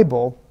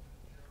Bible,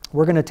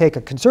 we're going to take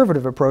a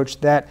conservative approach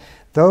that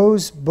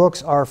those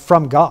books are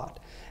from God.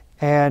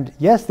 And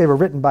yes, they were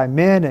written by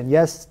men, and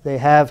yes, they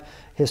have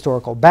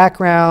historical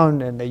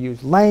background, and they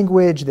use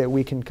language that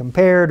we can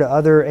compare to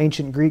other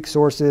ancient Greek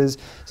sources,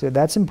 so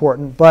that's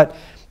important, but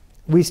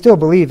we still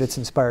believe it's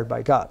inspired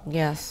by God.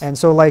 And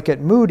so like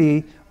at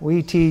Moody,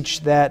 we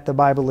teach that the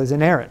Bible is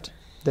inerrant,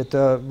 that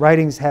the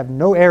writings have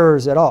no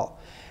errors at all.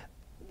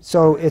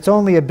 So it's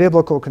only a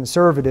biblical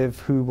conservative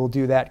who will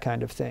do that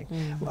kind of thing.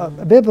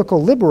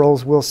 Biblical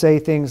liberals will say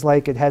things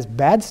like it has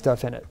bad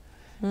stuff in it.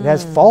 It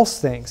has false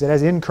things. It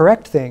has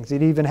incorrect things.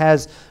 It even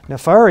has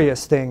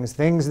nefarious things,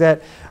 things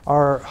that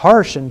are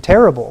harsh and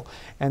terrible.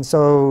 And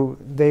so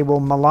they will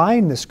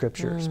malign the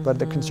Scriptures. But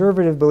the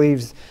conservative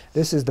believes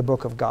this is the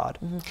book of God.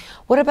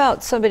 What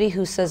about somebody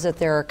who says that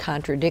there are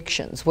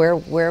contradictions? Where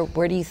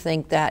do you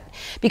think that?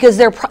 Because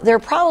there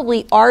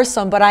probably are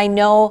some, but I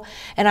know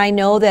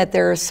that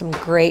there are some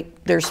great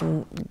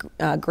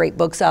great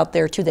books out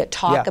there too that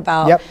talk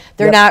about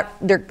there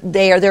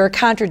are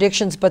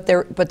contradictions, but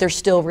they're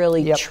still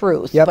really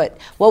truth. But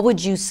what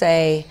would you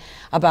say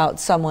about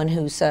someone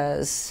who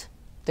says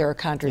there are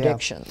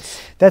contradictions?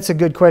 That's a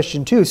good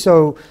question too.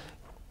 So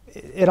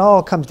it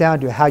all comes down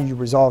to how you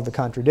resolve the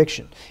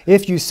contradiction.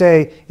 If you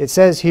say, it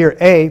says here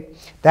A,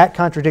 that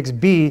contradicts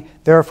B,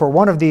 therefore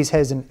one of these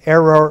has an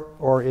error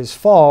or is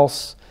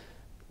false,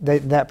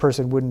 that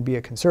person wouldn't be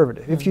a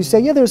conservative. If you say,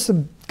 yeah, there's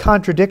some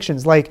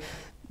contradictions, like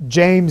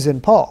James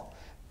and Paul.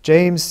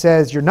 James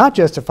says you're not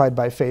justified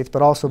by faith,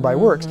 but also by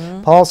works.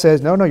 Paul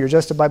says, no, you're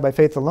justified by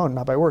faith alone,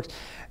 not by works.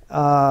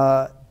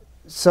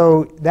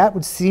 So that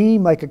would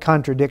seem like a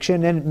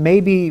contradiction, and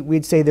maybe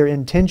we'd say they're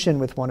in tension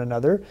with one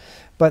another,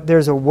 but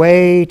there's a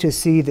way to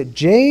see that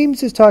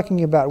James is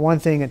talking about one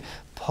thing and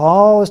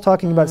Paul is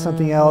talking about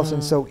something else,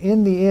 and so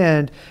in the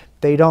end,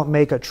 they don't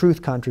make a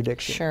truth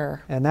contradiction.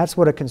 Sure. And that's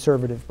what a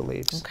conservative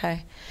believes.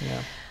 Okay.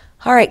 Yeah.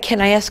 All right,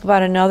 can I ask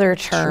about another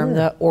term,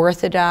 the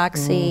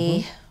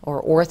orthodoxy,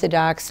 or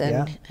orthodox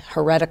and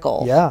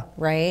heretical? Yeah.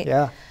 Right?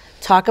 Yeah.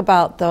 Talk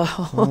about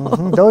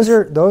those.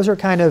 Those are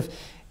kind of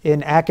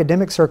in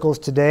academic circles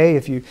today.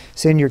 If you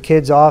send your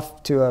kids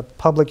off to a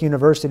public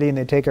university and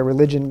they take a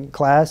religion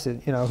class,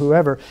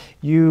 whoever,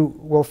 you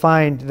will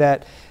find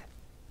that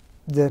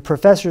the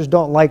professors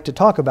don't like to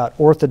talk about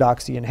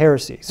orthodoxy and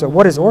heresy. So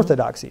what is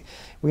orthodoxy?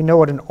 We know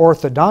what an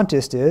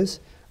orthodontist is.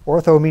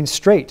 Ortho means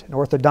straight. An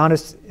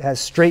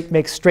orthodontist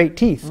makes straight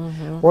teeth.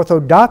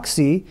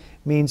 Orthodoxy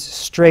means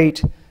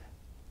straight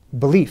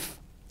belief,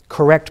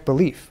 correct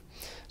belief.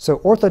 So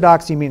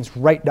orthodoxy means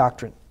right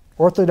doctrine.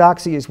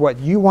 Orthodoxy is what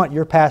you want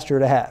your pastor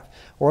to have.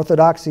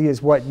 Orthodoxy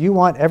is what you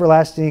want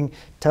everlasting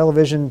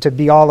television to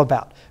be all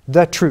about.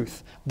 The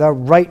truth, the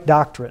right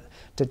doctrine,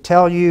 to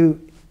tell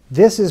you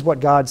this is what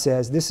God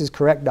says, this is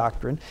correct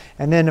doctrine.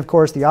 And then, of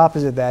course, the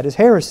opposite of that is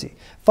heresy.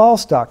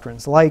 False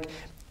doctrines, like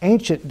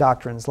ancient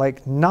doctrines,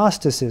 like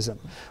Gnosticism,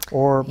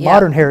 or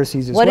modern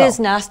heresies as well. What is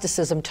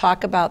Gnosticism?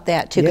 Talk about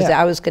that, too, because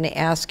I was going to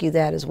ask you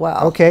that as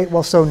well. Okay,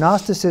 well, so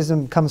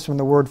Gnosticism comes from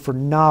the word for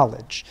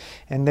knowledge.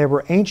 And there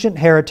were ancient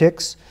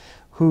heretics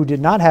who did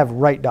not have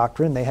right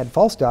doctrine. They had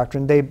false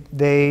doctrine.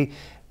 They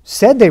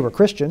said they were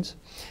Christians.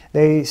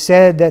 They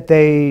said that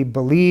they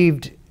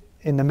believed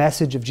in the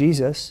message of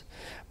Jesus,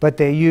 but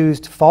they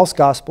used false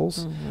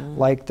gospels,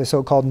 like the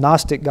so-called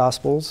Gnostic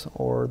gospels,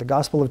 or the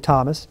Gospel of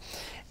Thomas.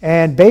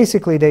 And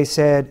basically they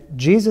said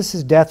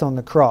Jesus' death on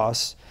the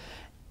cross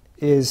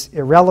is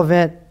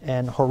irrelevant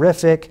and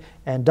horrific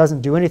and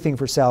doesn't do anything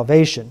for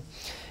salvation.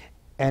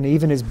 And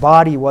even his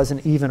body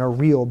wasn't even a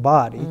real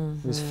body.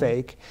 It was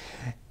fake.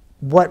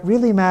 What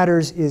really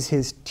matters is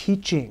his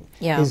teaching,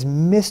 his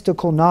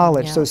mystical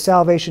knowledge. So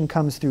salvation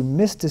comes through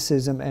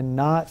mysticism and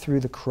not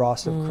through the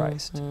cross of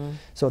Christ.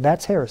 So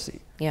that's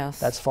heresy. Yes.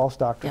 That's false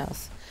doctrine.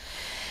 Yes.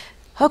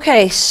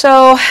 Okay,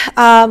 so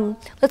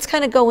let's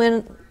kind of go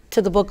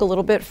into the book a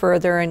little bit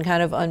further and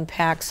kind of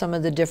unpack some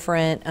of the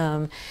different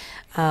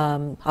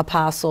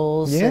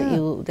apostles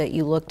that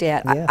you looked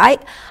at.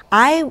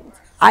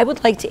 I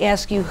would like to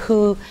ask you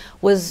who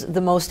was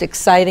the most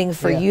exciting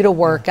for you to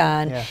work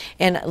on,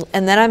 and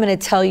then I'm going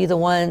to tell you the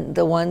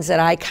ones that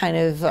I kind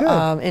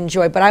of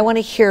enjoy. But I want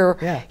to hear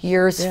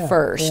yours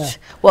first.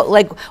 What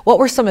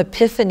were some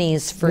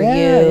epiphanies for you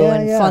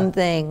and fun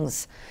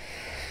things?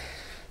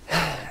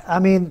 I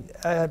mean,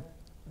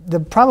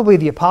 probably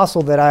the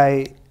apostle that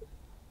I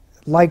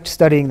liked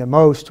studying the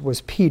most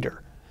was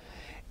Peter,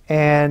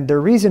 and the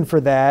reason for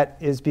that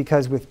is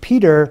because with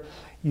Peter,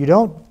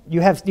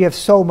 you have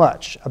so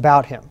much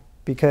about him,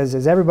 because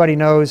as everybody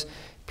knows,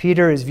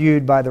 Peter is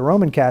viewed by the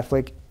Roman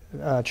Catholic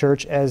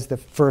Church as the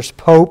first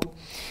pope,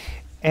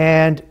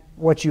 and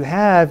what you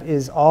have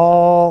is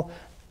all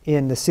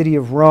in the city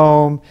of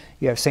Rome.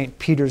 You have St.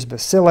 Peter's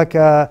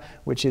Basilica,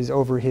 which is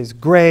over his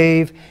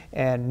grave,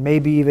 and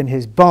maybe even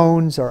his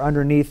bones are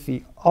underneath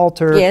the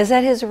altar. Yeah, is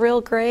that his real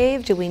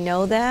grave? Do we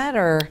know that,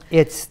 or?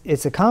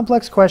 It's a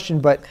complex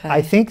question, but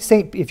I think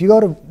if you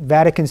go to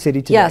Vatican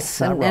City today,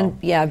 and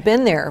I've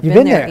been there. You've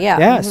been there,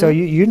 yeah. So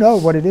you know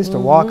what it is to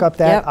walk up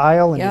that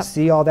aisle and to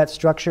see all that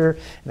structure,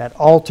 and that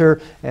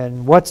altar,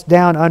 and what's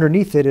down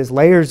underneath it is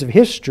layers of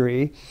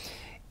history.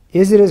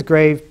 Is it his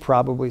grave?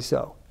 Probably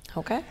so.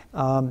 Okay.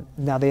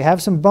 Now they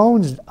have some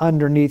bones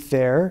underneath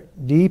there,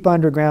 deep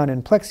underground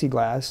in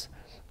plexiglass.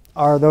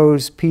 Are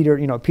those Peter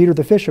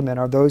the fisherman?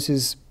 Are those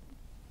his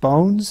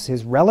bones,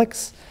 his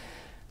relics?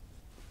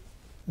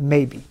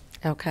 Maybe.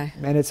 Okay.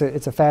 And it's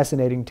a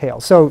fascinating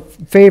tale. So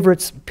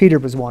favorites, Peter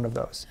was one of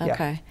those.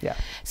 Okay. Yeah.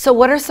 So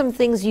what are some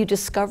things you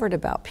discovered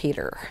about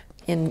Peter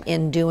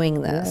in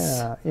doing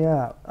this?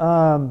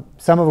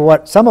 Some of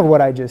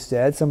what I just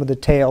said, some of the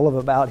tale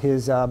about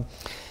his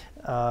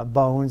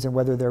bones and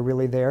whether they're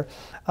really there.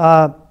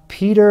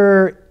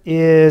 Peter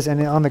is,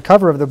 and on the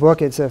cover of the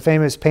book, it's a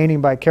famous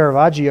painting by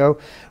Caravaggio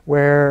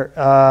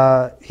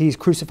where he's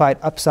crucified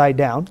upside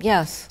down.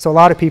 Yes. So a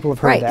lot of people have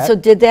heard that. So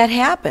did that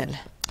happen?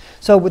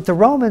 So with the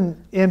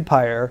Roman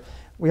Empire,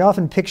 we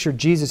often picture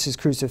Jesus'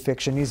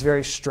 crucifixion. He's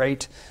very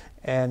straight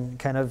and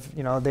kind of,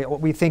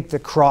 we think the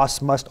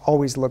cross must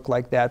always look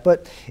like that.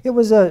 But it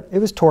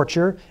was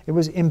torture. It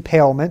was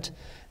impalement.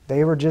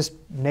 They were just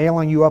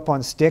nailing you up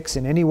on sticks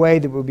in any way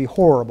that would be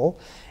horrible.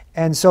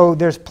 And so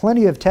there's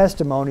plenty of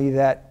testimony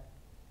that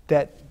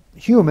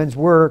humans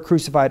were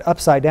crucified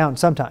upside down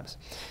sometimes.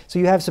 So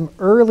you have some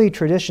early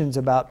traditions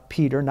about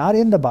Peter, not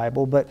in the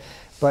Bible, but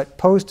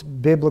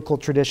post-biblical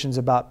traditions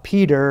about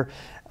Peter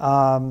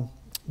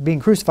being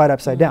crucified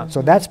upside down.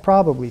 So that's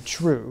probably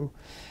true.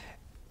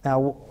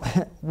 Now,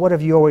 what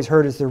have you always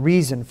heard is the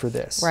reason for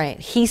this? Right.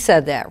 He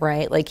said that,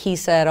 right? Like he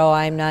said, "Oh,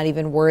 I'm not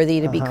even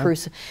worthy to be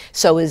crucified."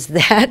 So is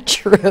that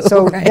true?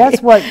 So right?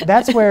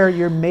 that's where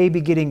you're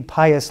maybe getting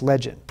pious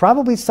legend.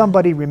 Probably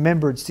somebody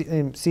remembered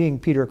seeing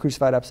Peter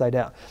crucified upside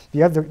down.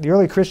 The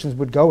early Christians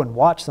would go and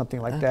watch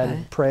something like that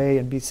and pray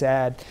and be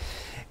sad.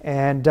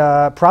 And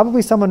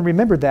probably someone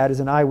remembered that as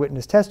an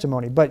eyewitness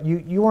testimony, but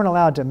you weren't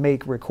allowed to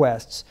make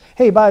requests.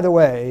 Hey, by the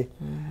way,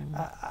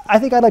 I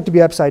think I'd like to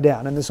be upside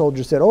down. And the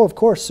soldier said, "Oh, of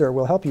course, sir,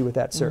 we'll help you with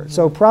that, sir."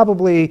 So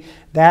probably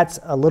that's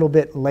a little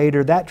bit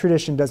later. That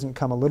tradition doesn't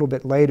come a little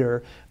bit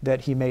later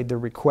that he made the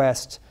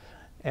request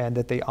and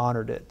that they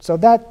honored it. So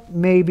that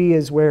maybe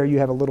is where you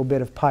have a little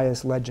bit of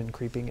pious legend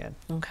creeping in.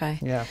 Okay.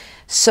 Yeah.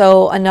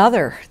 So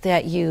another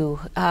that you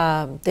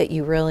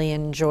really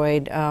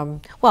enjoyed,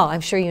 well,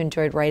 I'm sure you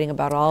enjoyed writing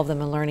about all of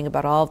them and learning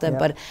about all of them,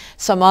 but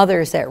some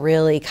others that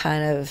really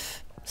kind of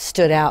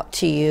stood out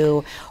to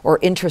you or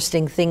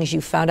interesting things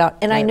you found out.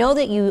 And I know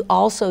that you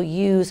also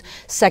use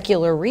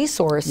secular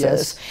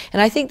resources.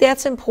 And I think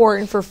that's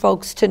important for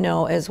folks to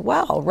know as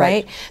well,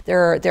 right?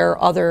 There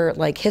are other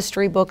like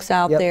history books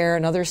out there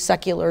and other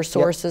secular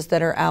sources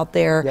that are out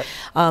there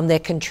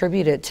that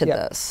contributed to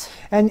this.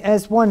 And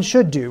as one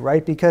should do,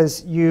 right?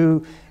 Because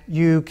you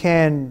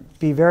can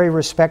be very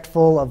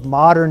respectful of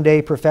modern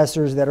day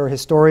professors that are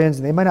historians,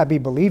 and they might not be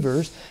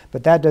believers,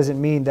 but that doesn't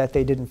mean that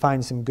they didn't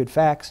find some good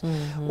facts.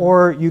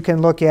 Or you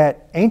can look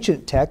at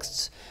ancient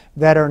texts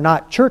that are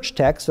not church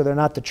texts, so they're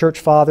not the church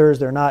fathers,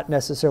 they're not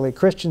necessarily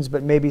Christians,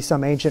 but maybe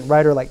some ancient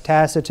writer like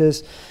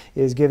Tacitus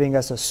is giving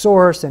us a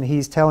source and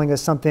he's telling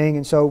us something,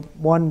 and so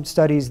one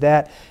studies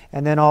that.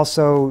 And then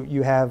also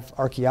you have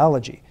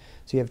archaeology.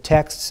 So you have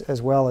texts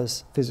as well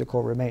as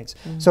physical remains.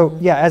 So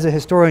yeah, as a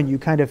historian, you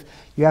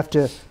have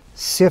to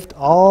sift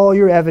all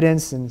your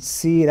evidence and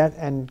see that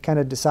and kind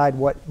of decide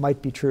what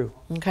might be true.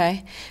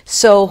 Okay.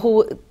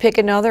 So pick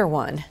another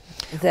one.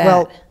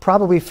 Well,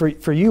 probably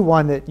for you,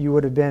 one that you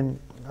would have been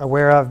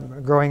aware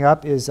of growing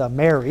up is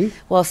Mary.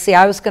 Well, see,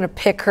 I was going to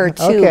pick her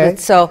too. Okay. But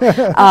so,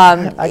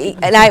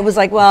 and I was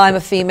like, well, I'm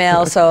a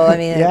female, so I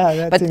mean,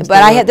 but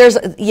I had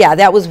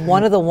that was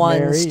one of the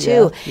ones Mary,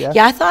 too.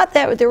 Yeah, I thought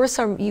that there was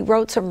you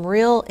wrote some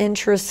real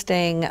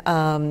interesting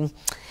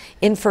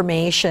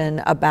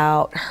information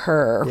about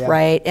her,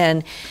 right?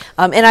 And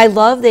I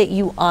love that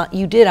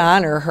you did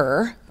honor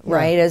her.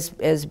 Right,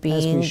 as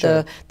being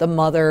the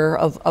mother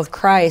of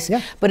Christ.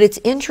 But it's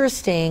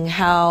interesting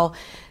how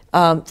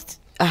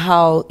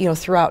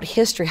throughout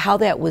history, how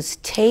that was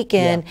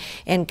taken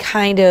and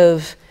kind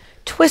of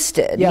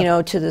twisted,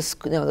 to this,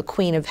 the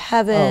Queen of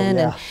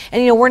Heaven,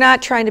 and we're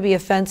not trying to be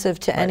offensive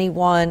to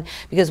anyone,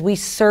 because we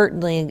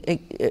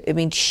certainly, I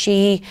mean,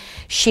 she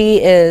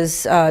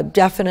is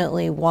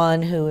definitely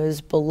one who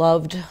is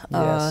beloved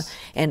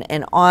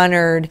and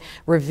honored,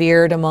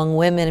 revered among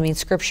women. I mean,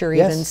 Scripture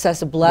even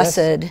says,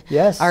 "Blessed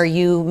are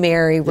you,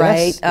 Mary,"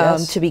 right?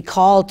 To be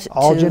called to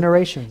all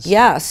generations.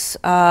 Yes.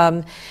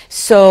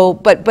 So,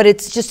 but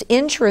it's just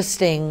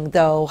interesting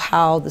though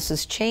how this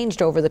has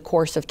changed over the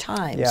course of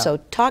time. So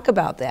talk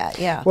about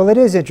that. Well, it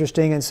is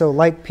interesting, and so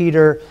like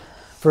Peter,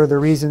 for the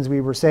reasons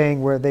we were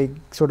saying, where they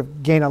sort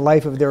of gain a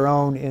life of their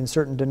own in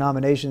certain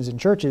denominations and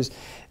churches,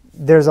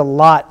 there's a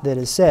lot that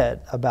is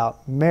said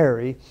about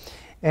Mary.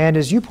 And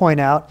as you point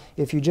out,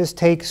 if you just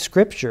take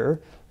Scripture,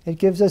 it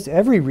gives us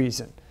every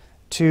reason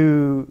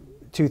to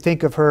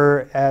think of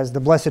her as the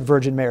Blessed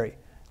Virgin Mary.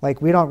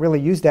 Like, we don't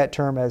really use that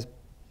term as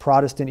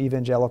Protestant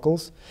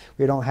evangelicals.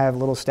 We don't have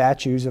little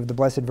statues of the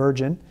Blessed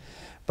Virgin.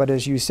 But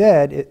as you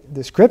said,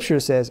 the Scripture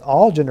says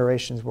all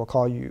generations will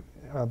call you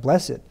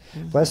blessed.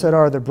 Blessed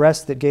are the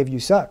breasts that gave you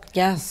suck,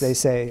 they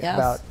say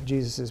about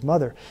Jesus'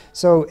 mother.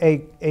 So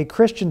a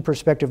Christian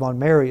perspective on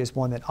Mary is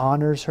one that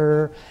honors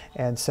her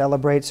and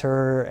celebrates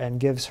her and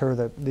gives her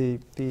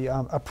the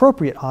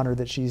appropriate honor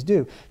that she's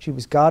due. She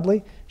was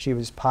godly, she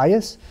was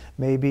pious,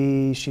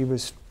 maybe she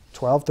was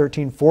 12,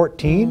 13,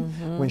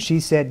 14 when she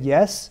said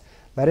yes.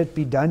 Let it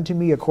be done to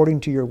me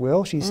according to your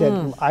will. She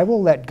said, I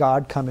will let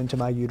God come into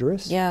my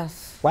uterus.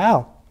 Yes.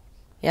 Wow.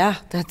 Yeah,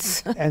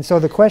 that's... And so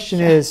the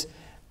question is,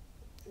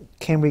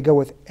 can we go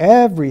with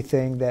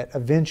everything that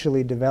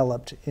eventually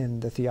developed in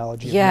the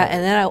theology of Mary?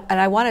 And then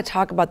I want to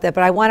talk about that,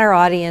 but I want our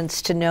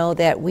audience to know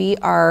that we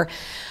are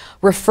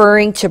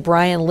referring to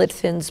Bryan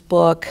Litfin's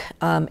book,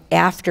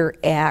 After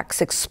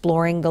Acts,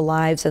 exploring the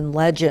lives and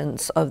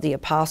legends of the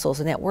apostles.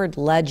 And that word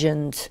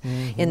legend,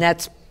 and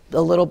that's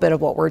a little bit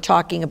of what we're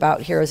talking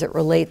about here as it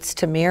relates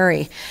to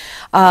Mary.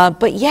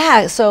 But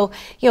yeah, so,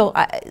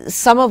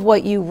 some of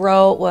what you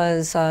wrote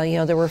was,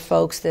 there were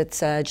folks that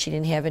said she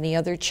didn't have any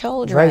other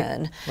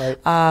children.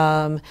 Right.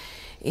 That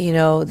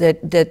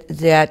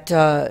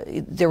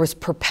there was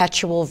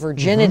perpetual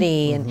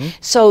virginity. And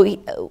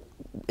so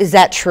is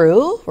that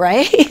true,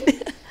 right?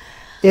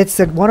 It's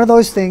one of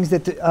those things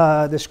that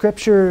the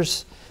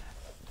scriptures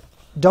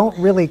don't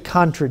really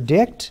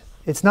contradict.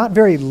 It's not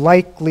very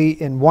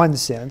likely in one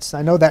sense.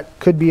 I know that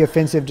could be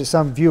offensive to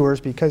some viewers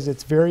because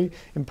it's very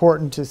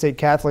important to, say,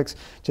 Catholics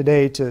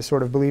today to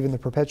sort of believe in the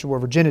perpetual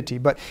virginity.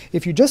 But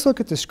if you just look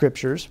at the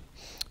scriptures,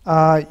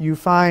 you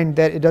find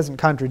that it doesn't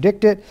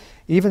contradict it.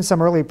 Even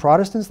some early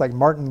Protestants, like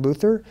Martin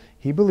Luther,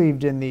 he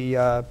believed in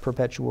the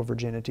perpetual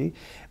virginity.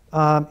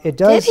 It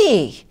does. Did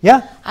he?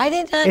 Yeah. I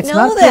did not know that. It's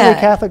not purely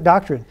Catholic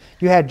doctrine.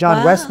 You had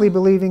John Wesley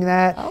believing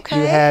that. Okay.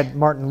 You had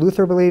Martin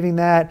Luther believing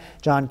that.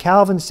 John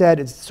Calvin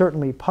said it's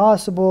certainly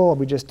possible.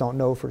 We just don't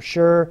know for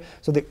sure.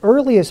 So the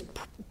earliest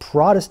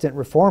Protestant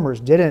reformers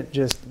didn't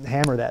just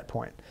hammer that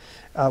point.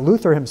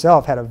 Luther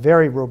himself had a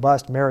very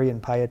robust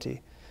Marian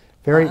piety.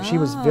 She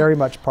was very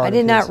much part of his.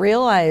 I did not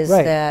realize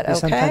that. We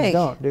sometimes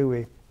don't, do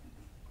we?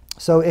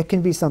 So it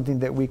can be something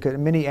that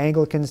many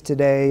Anglicans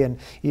today and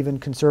even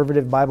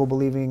conservative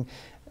Bible-believing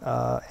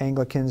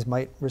Anglicans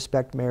might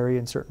respect Mary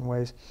in certain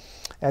ways,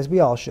 as we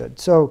all should.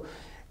 So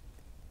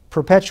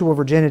perpetual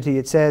virginity,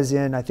 it says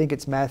in, I think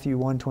it's Matthew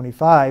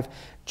 1:25,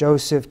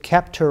 Joseph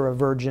kept her a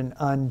virgin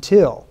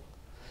until.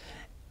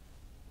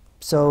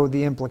 So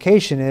the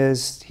implication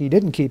is he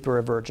didn't keep her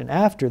a virgin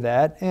after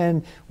that,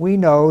 and we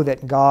know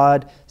that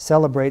God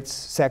celebrates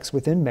sex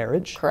within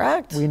marriage.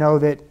 Correct. We know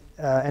that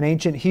an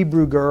ancient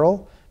Hebrew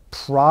girl,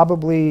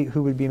 probably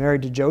who would be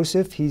married to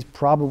Joseph, he's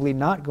probably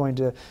not going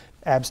to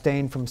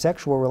abstain from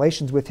sexual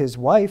relations with his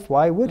wife.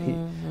 Why would he?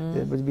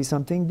 It would be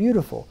something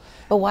beautiful.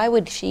 But why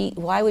would she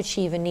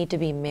even need to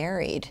be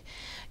married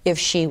if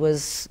she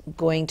was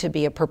going to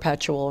be a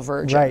perpetual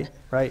virgin? Right,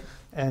 right.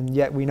 And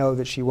yet we know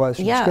that she was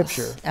from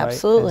Scripture. Right?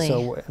 Absolutely. And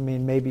so, I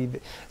mean,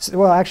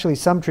 well, actually,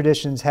 some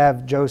traditions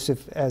have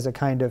Joseph as a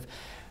kind of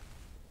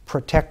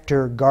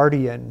protector,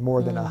 guardian,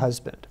 more than a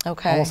husband.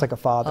 Okay. Almost like a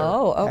father.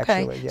 Oh,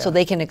 okay. Actually, So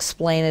they can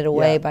explain it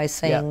away by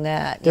saying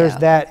that. There's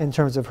that in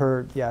terms of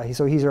her,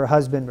 so he's her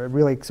husband, but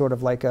really sort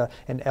of like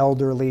an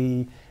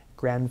elderly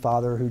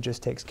grandfather who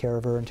just takes care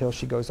of her until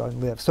she goes on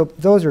and lives. So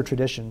those are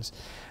traditions.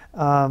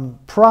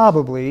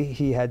 Probably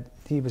he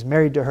was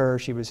married to her,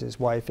 she was his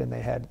wife, and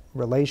they had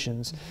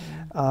relations.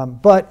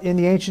 But in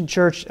the ancient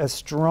church, a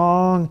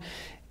strong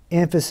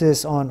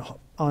emphasis on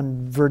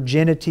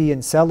virginity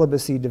and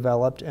celibacy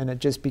developed, and it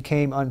just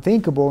became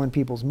unthinkable in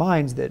people's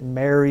minds that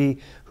Mary,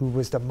 who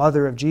was the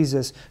mother of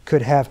Jesus,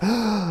 could have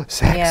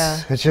sex. Yeah.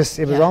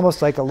 It was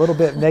almost like a little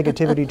bit of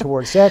negativity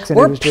towards sex. And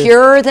we're it was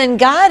purer than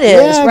God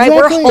is, right? Exactly.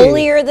 We're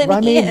holier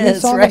than He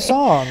is, Song right? of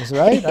Songs,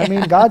 right? I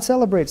mean, God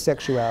celebrates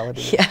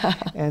sexuality. Yeah.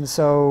 And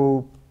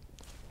so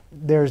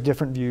there's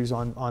different views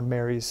on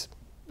Mary's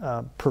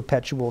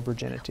perpetual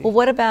virginity. Well,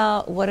 what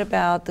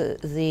about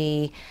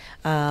the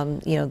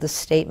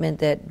statement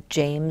that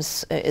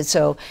James?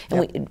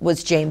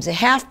 Was James a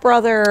half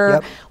brother?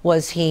 Yep.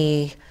 Was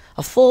he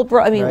a full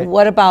brother? I mean,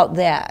 what about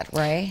that?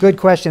 Right. Good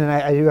question, and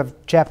I do have a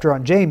chapter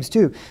on James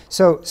too.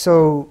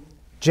 So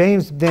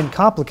James then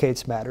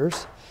complicates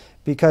matters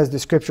because the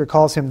Scripture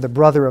calls him the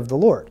brother of the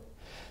Lord.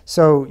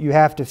 So you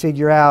have to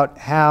figure out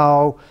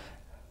how.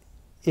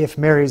 If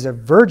Mary's a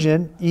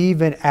virgin,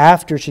 even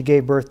after she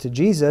gave birth to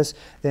Jesus,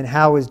 then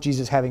how is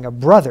Jesus having a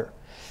brother?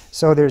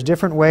 So there's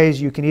different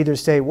ways you can either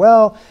say,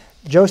 well,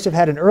 Joseph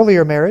had an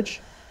earlier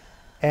marriage,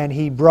 and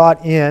he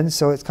brought in,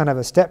 so it's kind of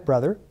a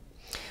stepbrother.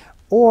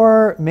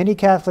 Or many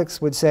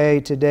Catholics would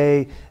say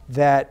today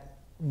that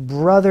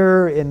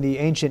brother in the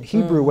ancient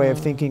Hebrew way of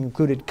thinking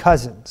included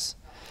cousins.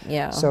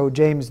 Yeah. So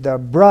James the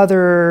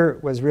brother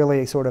was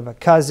really sort of a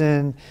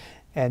cousin,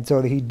 and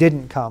so he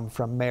didn't come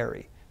from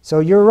Mary. So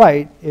you're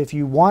right, if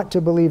you want to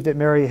believe that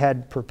Mary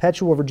had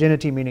perpetual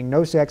virginity, meaning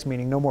no sex,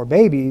 meaning no more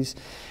babies,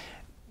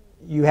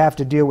 you have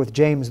to deal with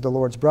James, the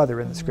Lord's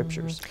brother, in the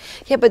Scriptures.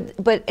 Yeah,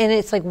 but and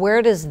it's like,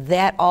 where does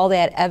all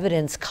that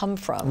evidence come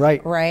from?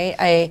 Right. Right.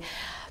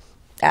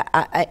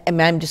 I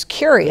mean, I'm just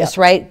curious,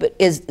 right? But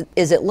is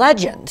it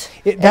legend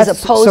as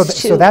opposed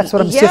to? So that's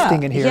what I'm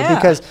sifting in here,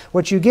 because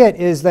what you get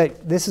is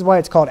that this is why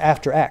it's called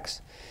After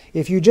Acts.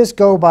 If you just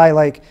go by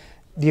like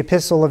the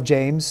Epistle of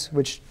James,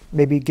 which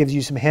maybe gives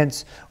you some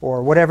hints,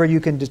 or whatever you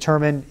can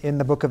determine in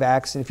the book of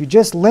Acts. And if you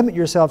just limit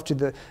yourself to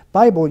the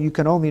Bible, you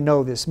can only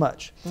know this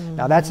much.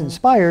 Now that's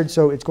inspired,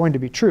 so it's going to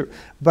be true.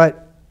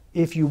 But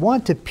if you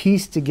want to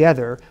piece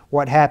together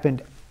what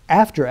happened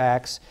after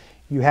Acts,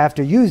 you have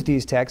to use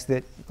these texts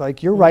that,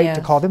 like, you're right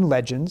to call them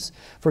legends.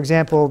 For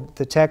example,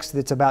 the text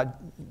that's about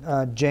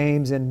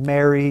James and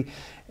Mary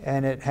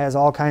and it has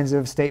all kinds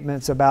of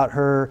statements about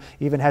her,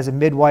 even has a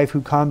midwife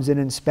who comes and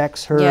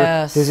inspects her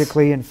Yes.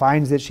 physically and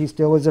finds that she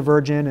still is a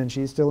virgin and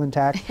she's still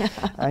intact.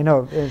 I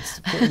know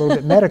it's a little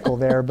bit medical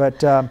there, but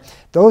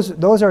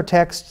those are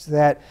texts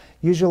that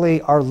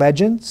usually are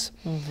legends,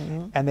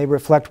 and they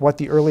reflect what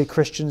the early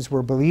Christians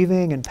were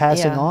believing and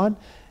passing on.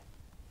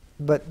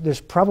 But there's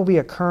probably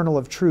a kernel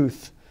of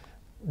truth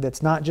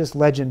that's not just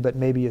legend, but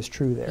maybe is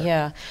true there.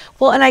 Yeah.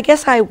 Well, and I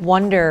guess I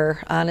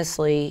wonder,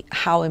 honestly,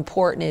 how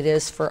important it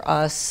is for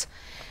us,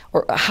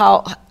 or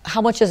how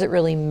much does it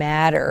really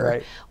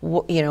matter,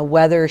 you know,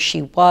 whether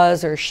she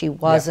was or she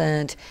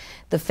wasn't.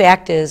 The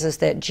fact is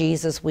that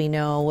Jesus, we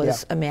know,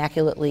 was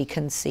immaculately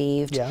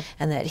conceived,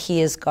 and that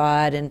he is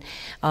God. And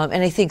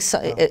I think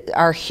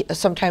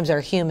sometimes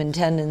our human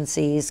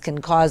tendencies can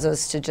cause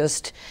us to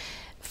just,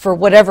 for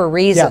whatever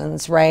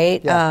reasons,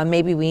 right?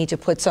 Maybe we need to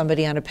put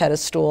somebody on a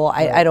pedestal.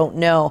 I don't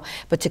know,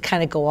 but to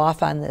kind of go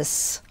off on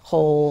this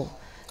whole,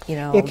 you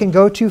know. It can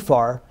go too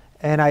far,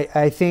 and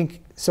I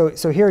think, so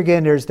here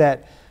again, there's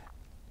that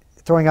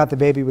throwing out the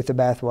baby with the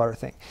bathwater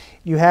thing.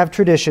 You have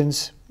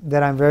traditions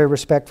that I'm very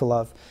respectful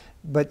of,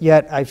 but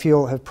yet I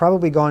feel have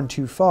probably gone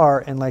too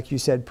far, and like you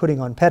said,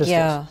 putting on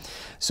pedestals.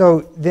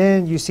 So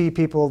then you see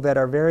people that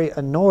are very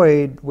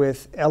annoyed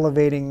with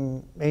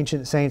elevating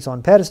ancient saints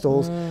on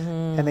pedestals,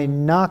 and they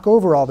knock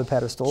over all the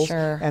pedestals,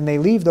 and they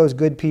leave those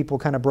good people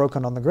kind of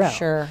broken on the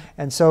ground.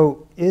 And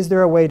so is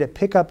there a way to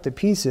pick up the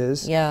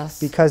pieces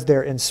because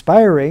they're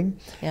inspiring,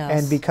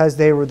 and because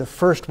they were the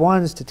first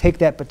ones to take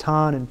that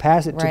baton and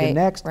pass it to the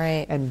next,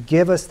 and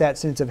give us that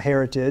sense of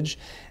heritage?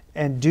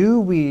 And do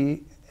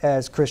we,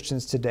 as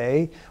Christians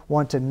today,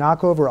 want to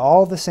knock over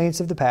all the saints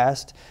of the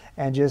past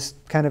and just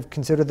kind of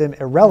consider them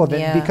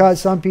irrelevant because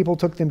some people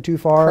took them too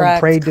far and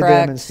prayed to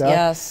them and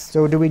stuff?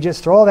 So do we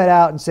just throw that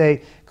out and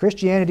say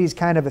Christianity is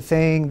kind of a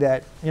thing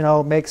that, you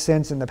know, makes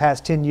sense in the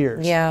past 10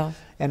 years?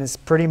 And it's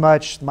pretty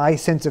much, my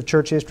sense of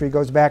church history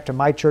goes back to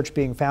my church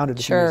being founded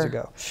a few years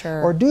ago.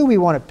 Or do we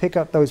want to pick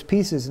up those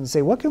pieces and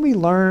say, what can we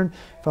learn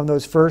from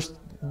those first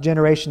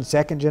generation,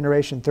 second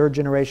generation, third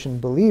generation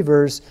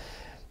believers,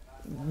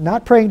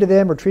 not praying to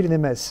them or treating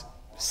them as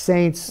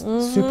saints,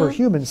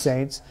 superhuman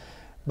saints,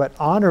 but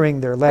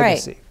honoring their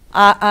legacy.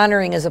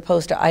 Honoring as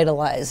opposed to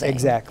idolizing.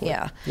 Exactly.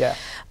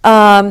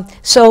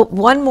 So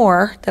one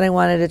more that I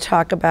wanted to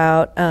talk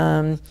about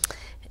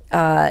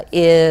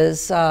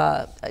is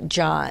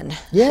John.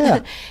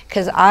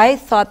 Because I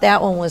thought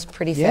that one was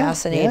pretty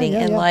fascinating.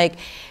 And like,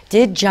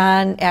 did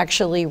John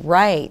actually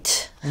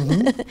write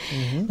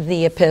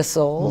the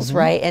epistles,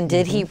 right? And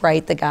did he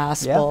write the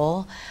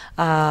gospel?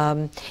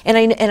 And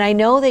I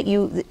know that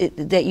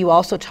you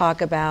also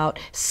talk about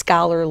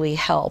scholarly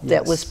help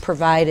that was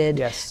provided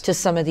to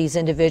some of these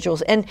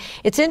individuals. And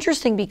it's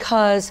interesting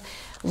because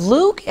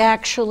Luke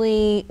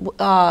actually,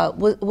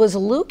 was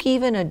Luke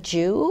even a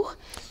Jew?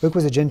 Luke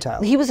was a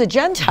Gentile. He was a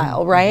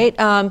Gentile, right?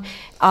 And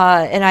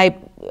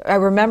I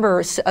remember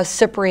a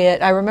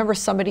Cypriot. I remember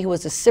somebody who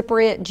was a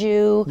Cypriot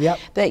Jew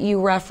that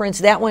you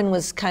referenced. That one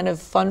was kind of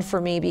fun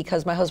for me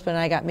because my husband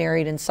and I got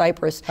married in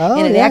Cyprus,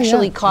 and it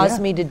actually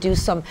caused me to do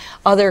some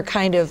other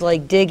kind of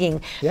like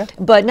digging.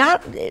 But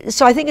not.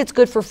 So I think it's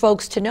good for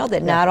folks to know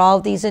that not all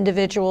of these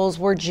individuals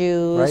were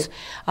Jews.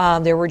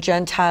 There were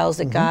Gentiles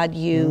that God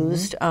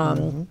used.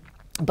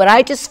 But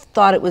I just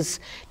thought it was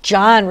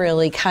John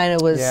really kind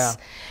of was.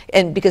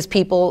 And because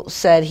people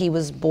said he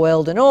was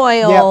boiled in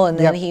oil, and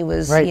then he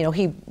was, you know,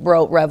 he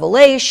wrote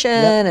Revelation,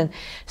 and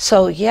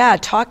so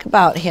talk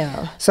about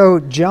him. So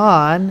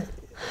John,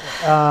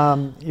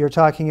 you're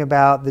talking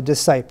about the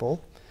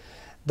disciple,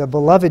 the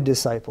beloved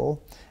disciple.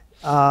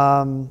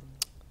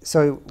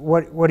 So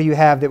what do you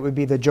have that would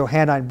be the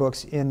Johannine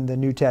books in the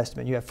New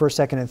Testament? You have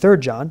 1st, 2nd, and 3rd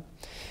John.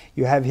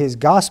 You have his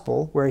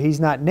gospel, where he's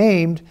not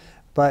named,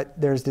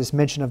 but there's this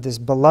mention of this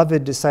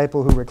beloved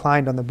disciple who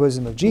reclined on the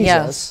bosom of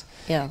Jesus.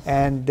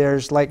 And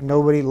there's like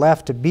nobody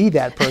left to be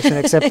that person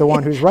except the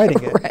one who's writing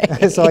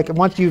it. So like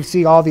once you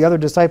see all the other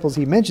disciples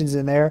he mentions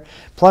in there,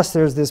 plus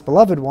there's this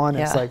beloved one,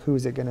 it's like,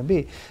 who's it going to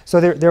be? So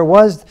there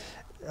was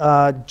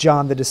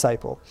John the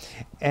disciple.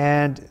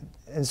 And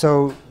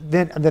so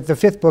then the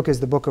 5th book is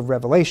the book of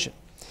Revelation.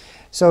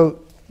 So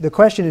the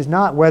question is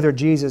not whether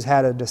Jesus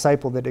had a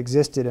disciple that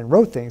existed and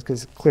wrote things,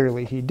 because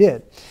clearly he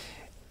did.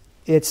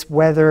 It's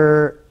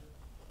whether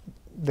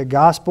the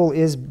gospel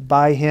is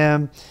by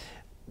him,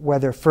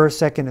 whether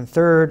 1st, 2nd, and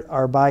 3rd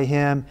are by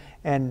him,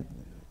 and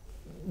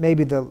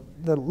maybe the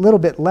little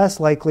bit less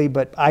likely,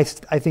 but I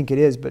think it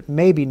is, but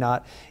maybe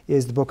not,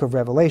 is the book of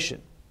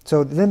Revelation.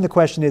 So then the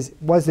question is,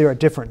 was there a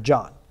different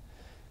John?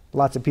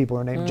 Lots of people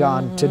are named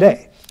John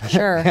today.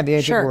 And the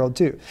ancient world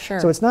too.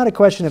 So it's not a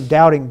question of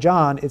doubting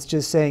John, it's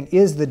just saying,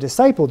 is the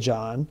disciple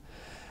John,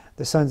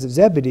 the sons of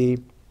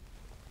Zebedee,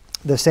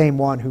 the same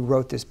one who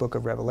wrote this book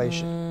of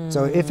Revelation?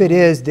 So if it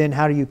is, then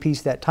how do you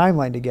piece that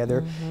timeline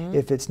together?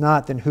 If it's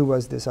not, then who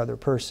was this other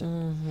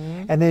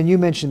person? And then you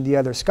mentioned the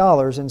other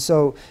scholars, and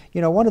so, you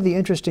know, one of the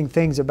interesting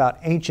things about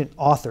ancient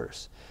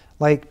authors,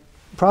 like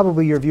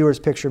probably your viewers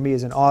picture me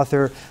as an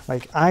author.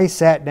 Like, I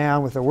sat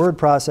down with a word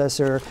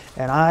processor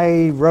and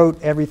I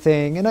wrote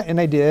everything, and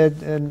I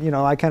did, and you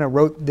know, I kind of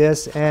wrote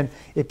this and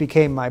it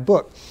became my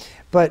book.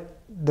 But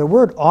the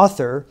word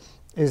author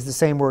is the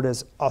same word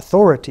as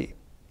authority.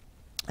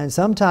 And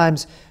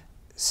sometimes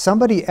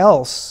somebody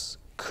else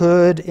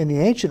could, in the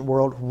ancient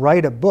world,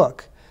 write a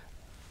book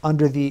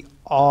under the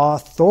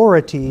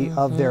authority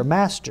of their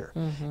master.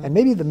 And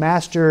maybe the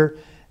master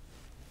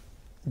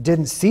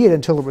didn't see it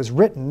until it was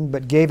written,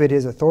 but gave it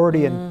his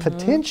authority and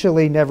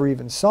potentially never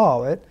even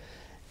saw it.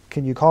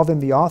 Can you call them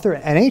the author?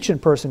 An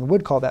ancient person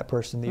would call that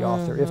person the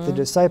author if the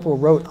disciple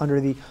wrote under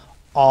the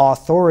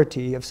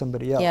authority of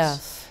somebody else.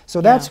 Yes.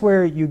 So that's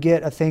where you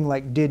get a thing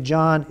like, is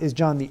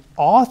John the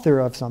author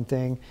of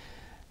something?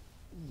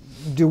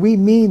 Do we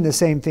mean the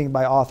same thing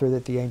by author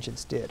that the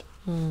ancients did?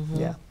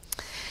 Yeah.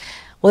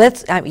 Well,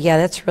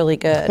 that's really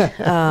good.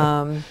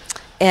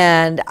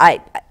 And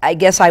I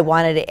guess I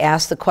wanted to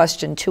ask the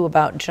question too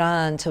about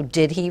John. So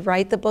did he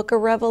write the book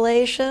of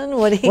Revelation?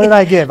 What did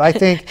I give? I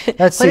think,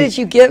 let's see. What did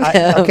you give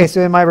him? Okay,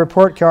 so in my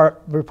report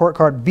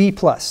card, B+.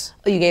 Oh,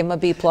 you gave him a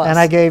B+. And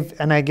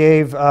I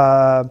gave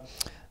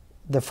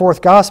the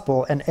fourth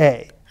gospel an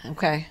A.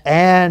 Okay.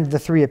 And the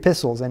 3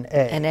 epistles an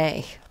A. An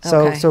A.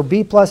 Okay. So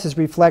B+ is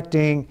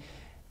reflecting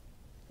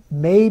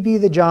maybe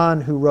the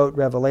John who wrote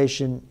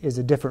Revelation is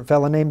a different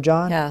fellow named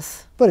John.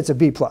 Yes. But it's a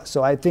B+,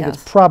 so I think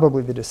it's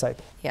probably the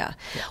disciple. Yeah.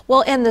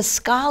 Well, and the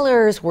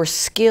scholars were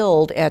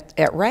skilled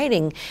at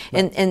writing,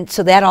 and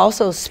so that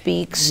also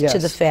speaks to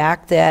the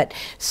fact that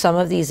some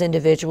of these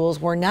individuals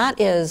were not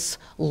as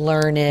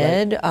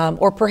learned,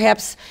 or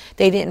perhaps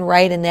they didn't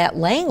write in that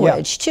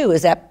language too.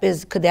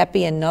 Could that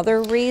be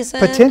another reason?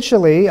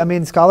 Potentially. I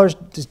mean,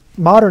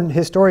 modern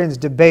historians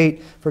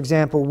debate, for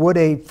example, would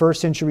a first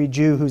century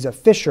Jew who's a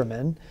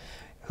fisherman,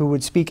 who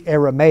would speak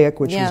Aramaic,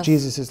 which was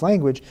Jesus'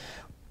 language,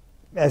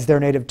 as their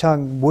native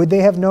tongue, would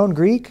they have known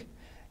Greek?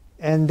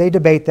 And they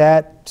debate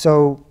that.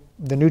 So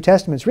the New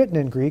Testament's written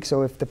in Greek,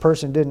 so if the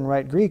person didn't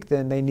write Greek,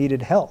 then they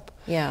needed help.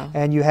 Yeah.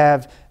 And you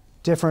have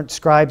different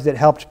scribes that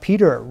helped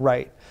Peter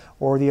write,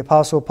 or the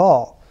Apostle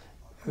Paul,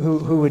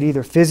 who would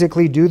either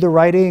physically do the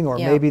writing, or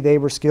maybe they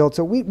were skilled.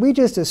 So we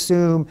just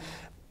assume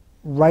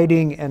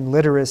writing and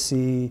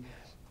literacy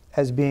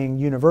as being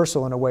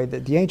universal in a way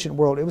that the ancient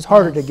world, it was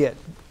harder to get.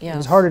 It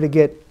was harder to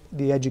get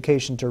the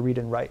education to read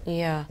and write.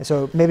 Yeah. And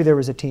so maybe there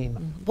was a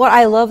team. Well,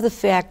 I love the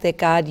fact that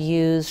God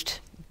used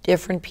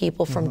different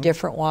people from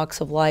different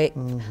walks of life.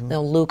 You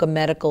know, Luke, a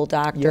medical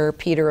doctor,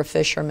 Peter, a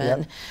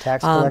fisherman,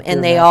 tax collector,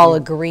 and they all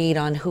agreed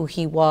on who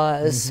he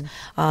was,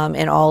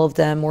 and all of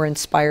them were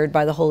inspired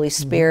by the Holy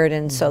Spirit,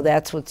 and so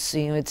that's what's,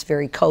 you know, it's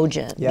very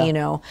cogent, you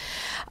know.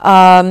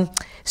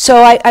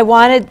 So I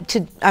wanted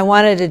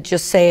to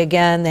just say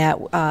again that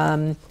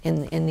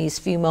in these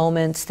few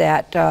moments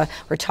that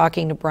we're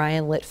talking to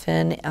Bryan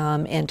Litfin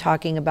and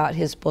talking about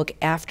his book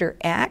After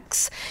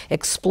Acts,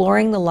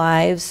 exploring the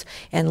lives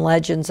and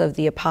legends of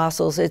the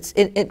apostles.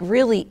 It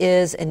really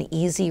is an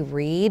easy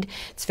read.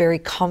 It's very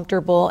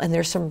comfortable, and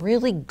there's some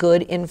really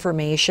good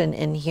information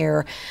in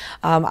here.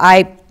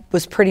 I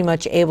was pretty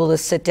much able to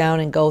sit down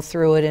and go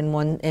through it in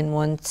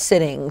one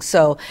sitting.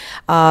 So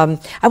I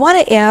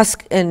want to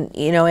ask, and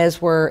you know,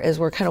 as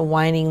we're kind of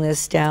winding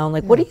this down,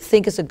 like, what do you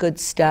think is a good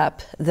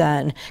step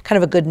then, kind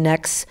of a good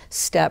next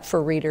step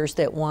for readers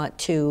that want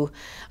to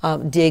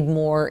dig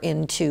more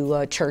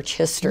into church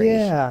history?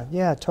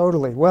 Yeah,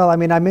 totally. Well, I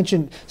mean, I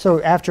mentioned,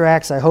 so After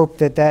Acts, I hope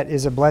that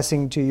is a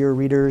blessing to your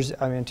readers,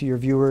 I mean, to your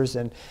viewers,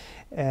 and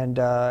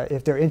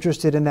if they're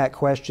interested in that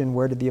question,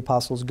 where did the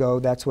apostles go,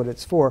 that's what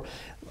it's for.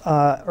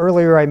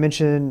 Earlier I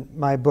mentioned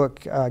my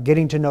book,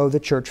 Getting to Know the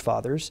Church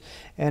Fathers,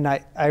 and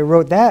I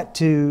wrote that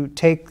to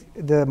take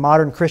the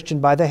modern Christian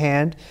by the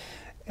hand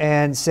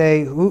and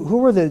say, who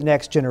were the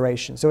next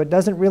generation? So it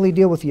doesn't really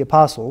deal with the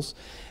apostles.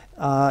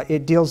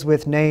 It deals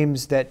with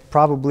names that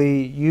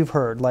probably you've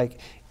heard, like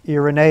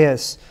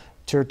Irenaeus,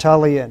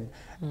 Tertullian,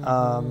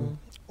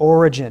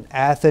 Origen,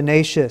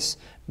 Athanasius.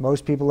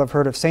 Most people have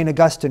heard of St.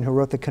 Augustine, who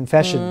wrote the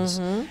Confessions,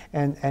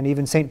 and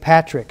even St.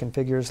 Patrick and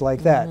figures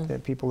like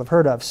that people have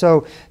heard of.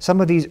 So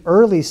some of these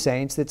early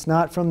saints, it's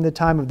not from the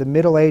time of the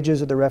Middle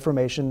Ages or the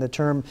Reformation. The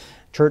term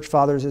Church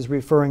Fathers is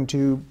referring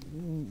to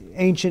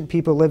ancient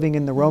people living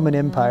in the Roman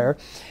Empire.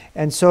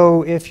 And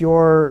so if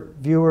your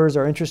viewers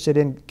are interested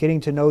in getting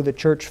to know the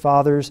Church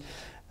Fathers,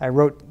 I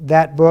wrote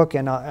that book,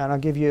 and I'll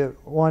give you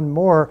one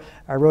more.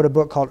 I wrote a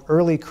book called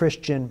Early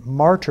Christian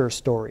Martyr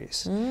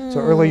Stories. So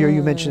earlier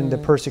you mentioned the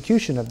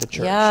persecution of the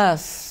church.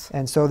 Yes.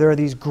 And so there are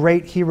these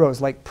great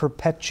heroes like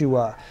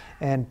Perpetua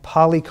and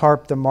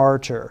Polycarp the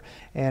Martyr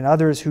and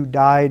others who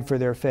died for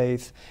their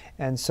faith.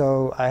 And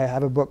so I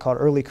have a book called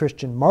Early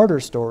Christian Martyr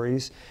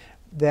Stories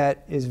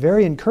that is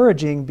very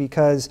encouraging,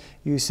 because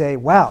you say,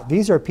 wow,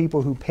 these are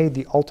people who paid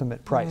the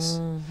ultimate price.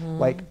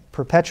 Like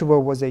Perpetua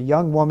was a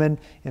young woman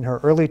in her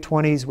early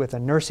 20s with a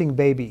nursing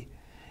baby,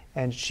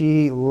 and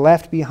she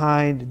left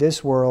behind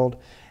this world,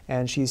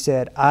 and she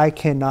said, I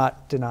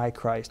cannot deny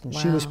Christ. And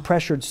she was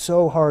pressured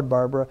so hard,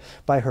 Barbara,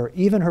 by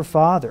even her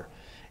father.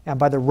 and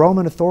by the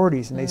Roman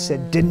authorities, and they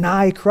said,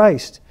 deny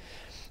Christ.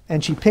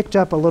 And she picked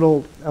up a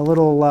little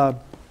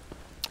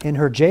in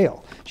her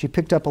jail, she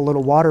picked up a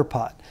little water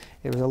pot.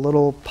 It was a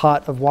little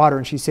pot of water,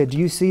 and she said, do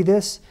you see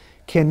this?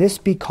 Can this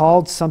be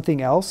called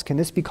something else? Can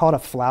this be called a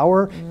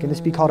flower? Can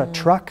this be called a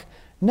truck?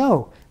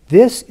 No,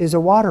 this is a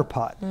water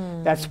pot.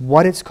 That's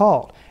what it's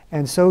called.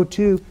 And so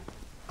too,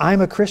 I'm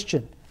a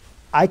Christian.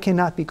 I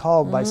cannot be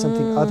called by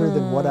something other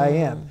than what I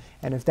am.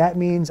 And if that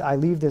means I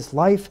leave this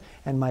life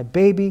and my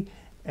baby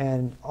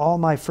and all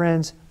my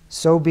friends,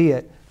 so be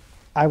it.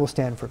 I will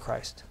stand for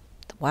Christ.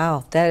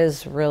 Wow, that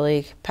is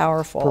really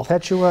powerful.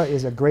 Perpetua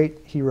is a great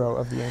hero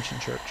of the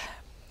ancient church.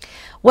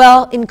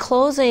 Well, in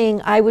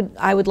closing, I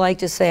would like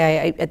to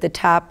say, at the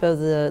top of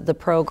the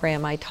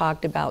program, I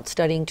talked about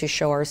studying to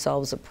show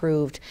ourselves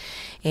approved.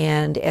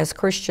 And as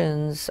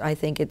Christians, I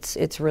think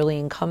it's really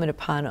incumbent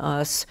upon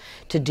us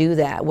to do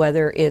that,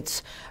 whether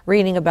it's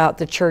reading about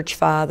the church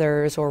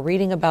fathers or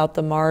reading about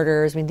the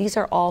martyrs. I mean, these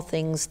are all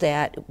things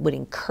that would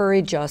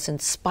encourage us,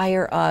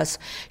 inspire us,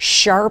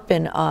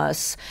 sharpen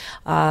us.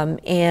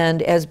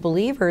 And as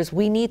believers,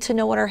 we need to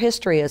know what our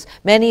history is.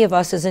 Many of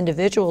us as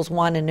individuals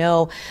want to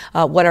know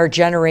what our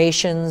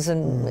generations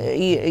and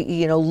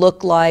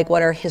look like,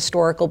 what our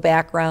historical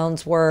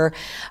backgrounds were,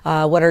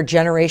 what our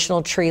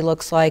generational tree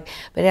looks like.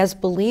 But as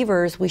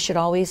believers, we should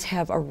always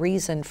have a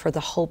reason for the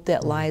hope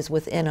that lies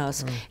within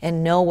us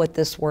and know what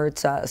this word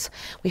says.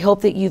 We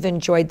hope that you've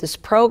enjoyed this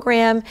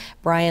program.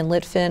 Bryan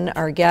Litfin,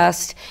 our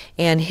guest,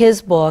 and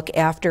his book,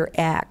 After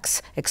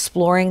Acts,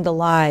 Exploring the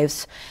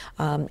Lives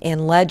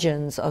and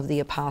Legends of the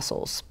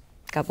Apostles.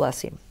 God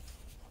bless you.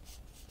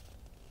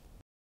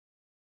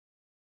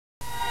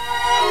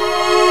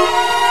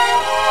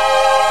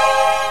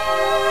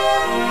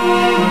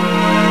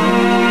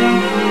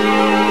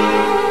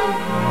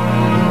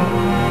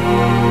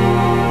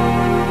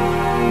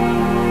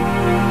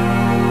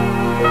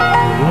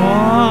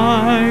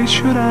 Why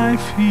should I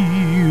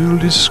feel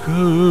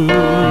discouraged?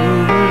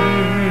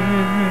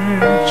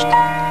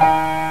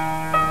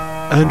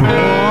 And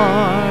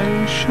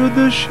why should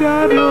the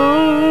shadows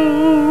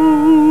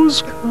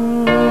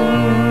come?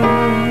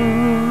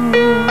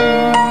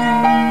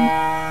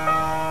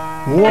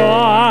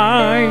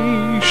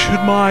 Why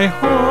should my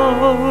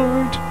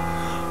heart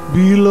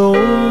be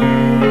lonely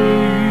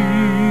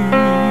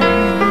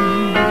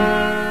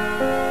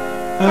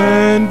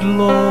and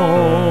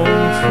long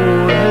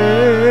for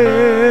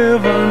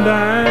heaven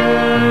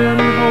and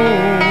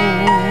home,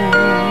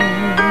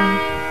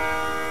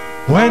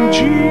 when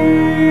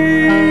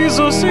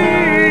Jesus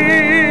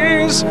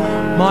is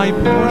my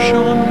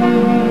portion,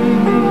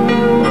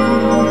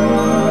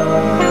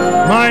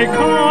 my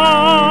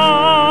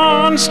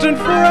constant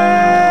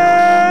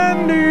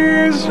friend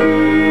is He.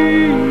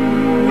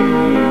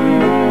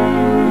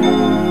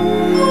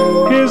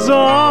 His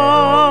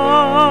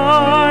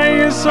eye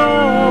is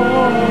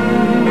on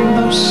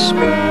the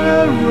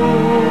sparrow,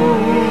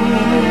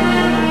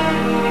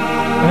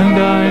 and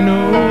I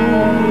know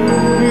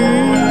He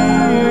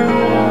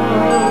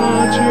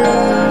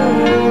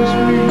watches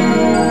me.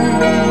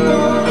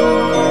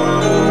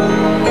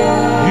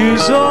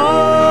 His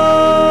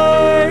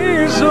eye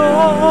is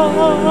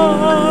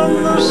on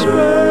the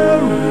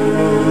sparrow,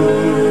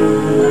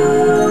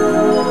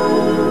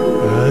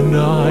 and I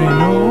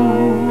know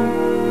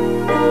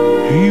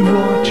He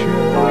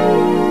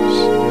watches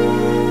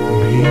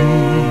me.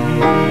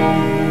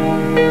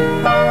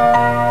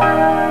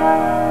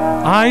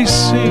 I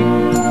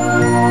sing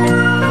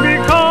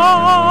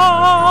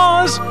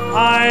because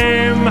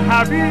I'm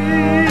happy.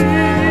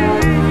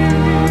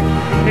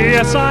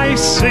 Yes, I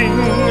sing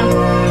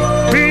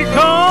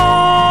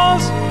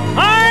because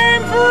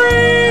I'm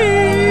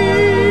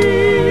free.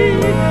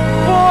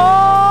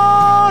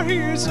 For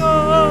His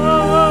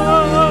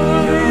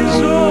eyes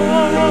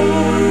on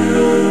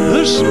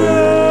the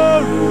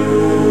sparrow,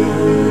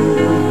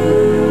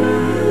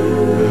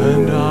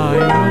 and I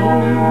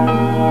know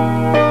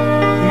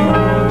He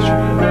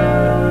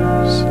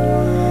watches me.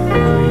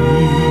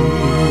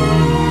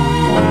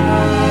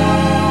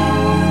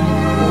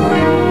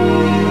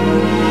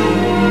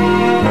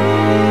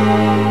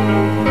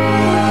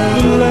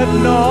 Let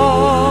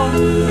not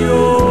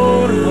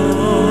your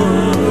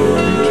heart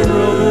be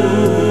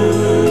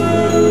troubled.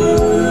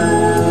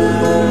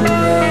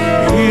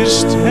 His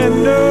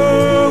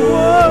tender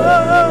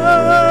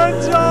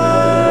words I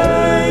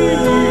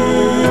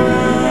hear,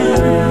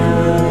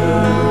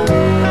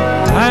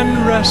 and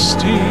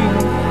resting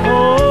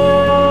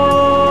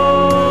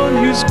on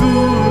His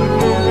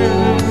goodness